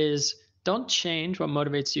is don't change what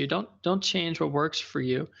motivates you. Don't change what works for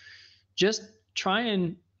you. Just try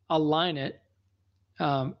and align it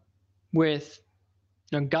with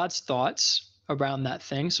God's thoughts around that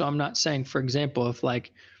thing. So I'm not saying, for example, if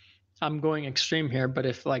like I'm going extreme here, but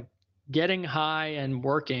if like getting high and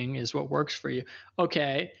working is what works for you,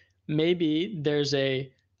 okay, maybe there's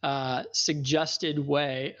a suggested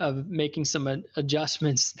way of making some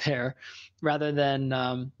adjustments there rather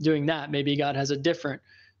than doing that. Maybe God has a different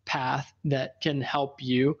path that can help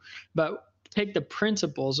you, but take the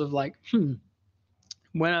principles of like,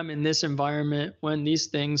 when I'm in this environment, when these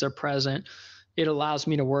things are present, it allows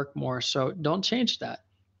me to work more. So don't change that.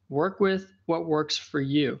 Work with what works for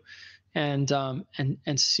you, and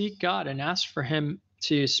seek God and ask for Him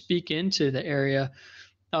to speak into the area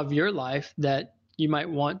of your life that you might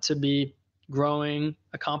want to be growing,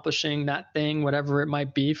 accomplishing that thing, whatever it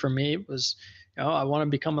might be. For me, it was, I want to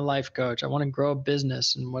become a life coach. I want to grow a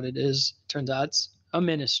business, and what it is, turns out it's a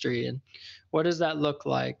ministry. And what does that look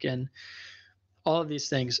like? And all of these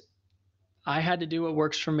things. I had to do what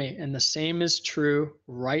works for me. And the same is true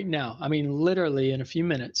right now. I mean, literally in a few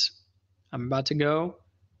minutes, I'm about to go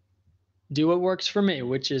do what works for me,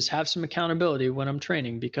 which is have some accountability when I'm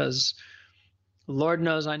training, because Lord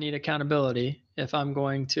knows I need accountability if I'm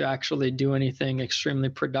going to actually do anything extremely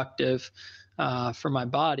productive for my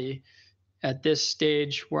body at this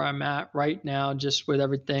stage where I'm at right now, just with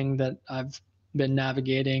everything that I've been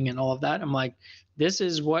navigating and all of that. I'm like, this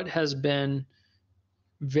is what has been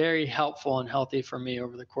very helpful and healthy for me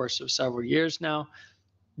over the course of several years now.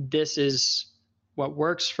 this is what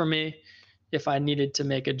works for me. If I needed to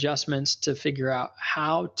make adjustments to figure out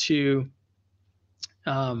how to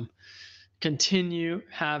um, continue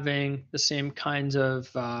having the same kinds of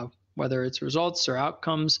whether it's results or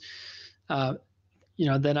outcomes, uh,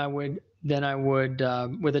 then I would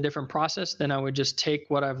with a different process, then I would just take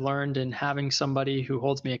what I've learned and having somebody who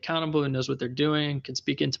holds me accountable, who knows what they're doing, can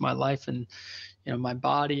speak into my life and my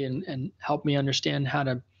body, and help me understand how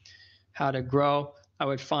to grow. I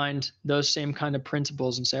would find those same kind of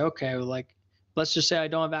principles and say, okay, well, like, let's just say I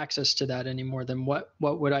don't have access to that anymore. Then what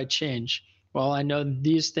would I change? Well, I know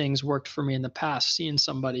these things worked for me in the past. Seeing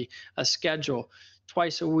somebody, a schedule,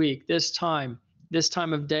 twice a week, this time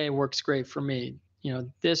of day works great for me.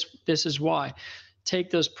 This is why. Take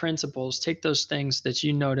those principles, take those things that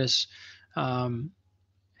you notice um,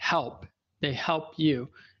 help. They help you,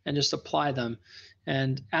 and just apply them.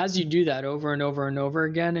 And as you do that over and over and over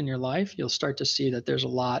again in your life, you'll start to see that there's a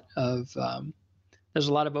lot of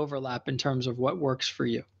overlap in terms of what works for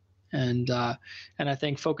you. And I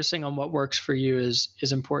think focusing on what works for you is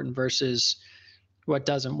important versus what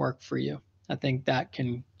doesn't work for you. I think that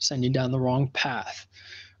can send you down the wrong path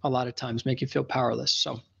a lot of times, make you feel powerless.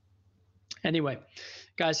 So anyway,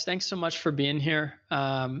 guys, thanks so much for being here.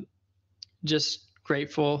 Just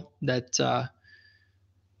grateful that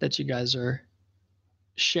you guys are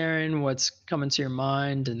sharing what's coming to your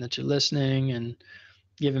mind, and that you're listening and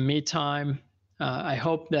giving me time. I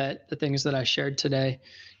hope that the things that I shared today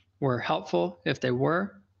were helpful. If they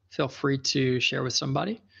were, feel free to share with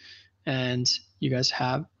somebody. And you guys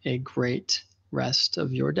have a great rest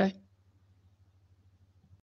of your day.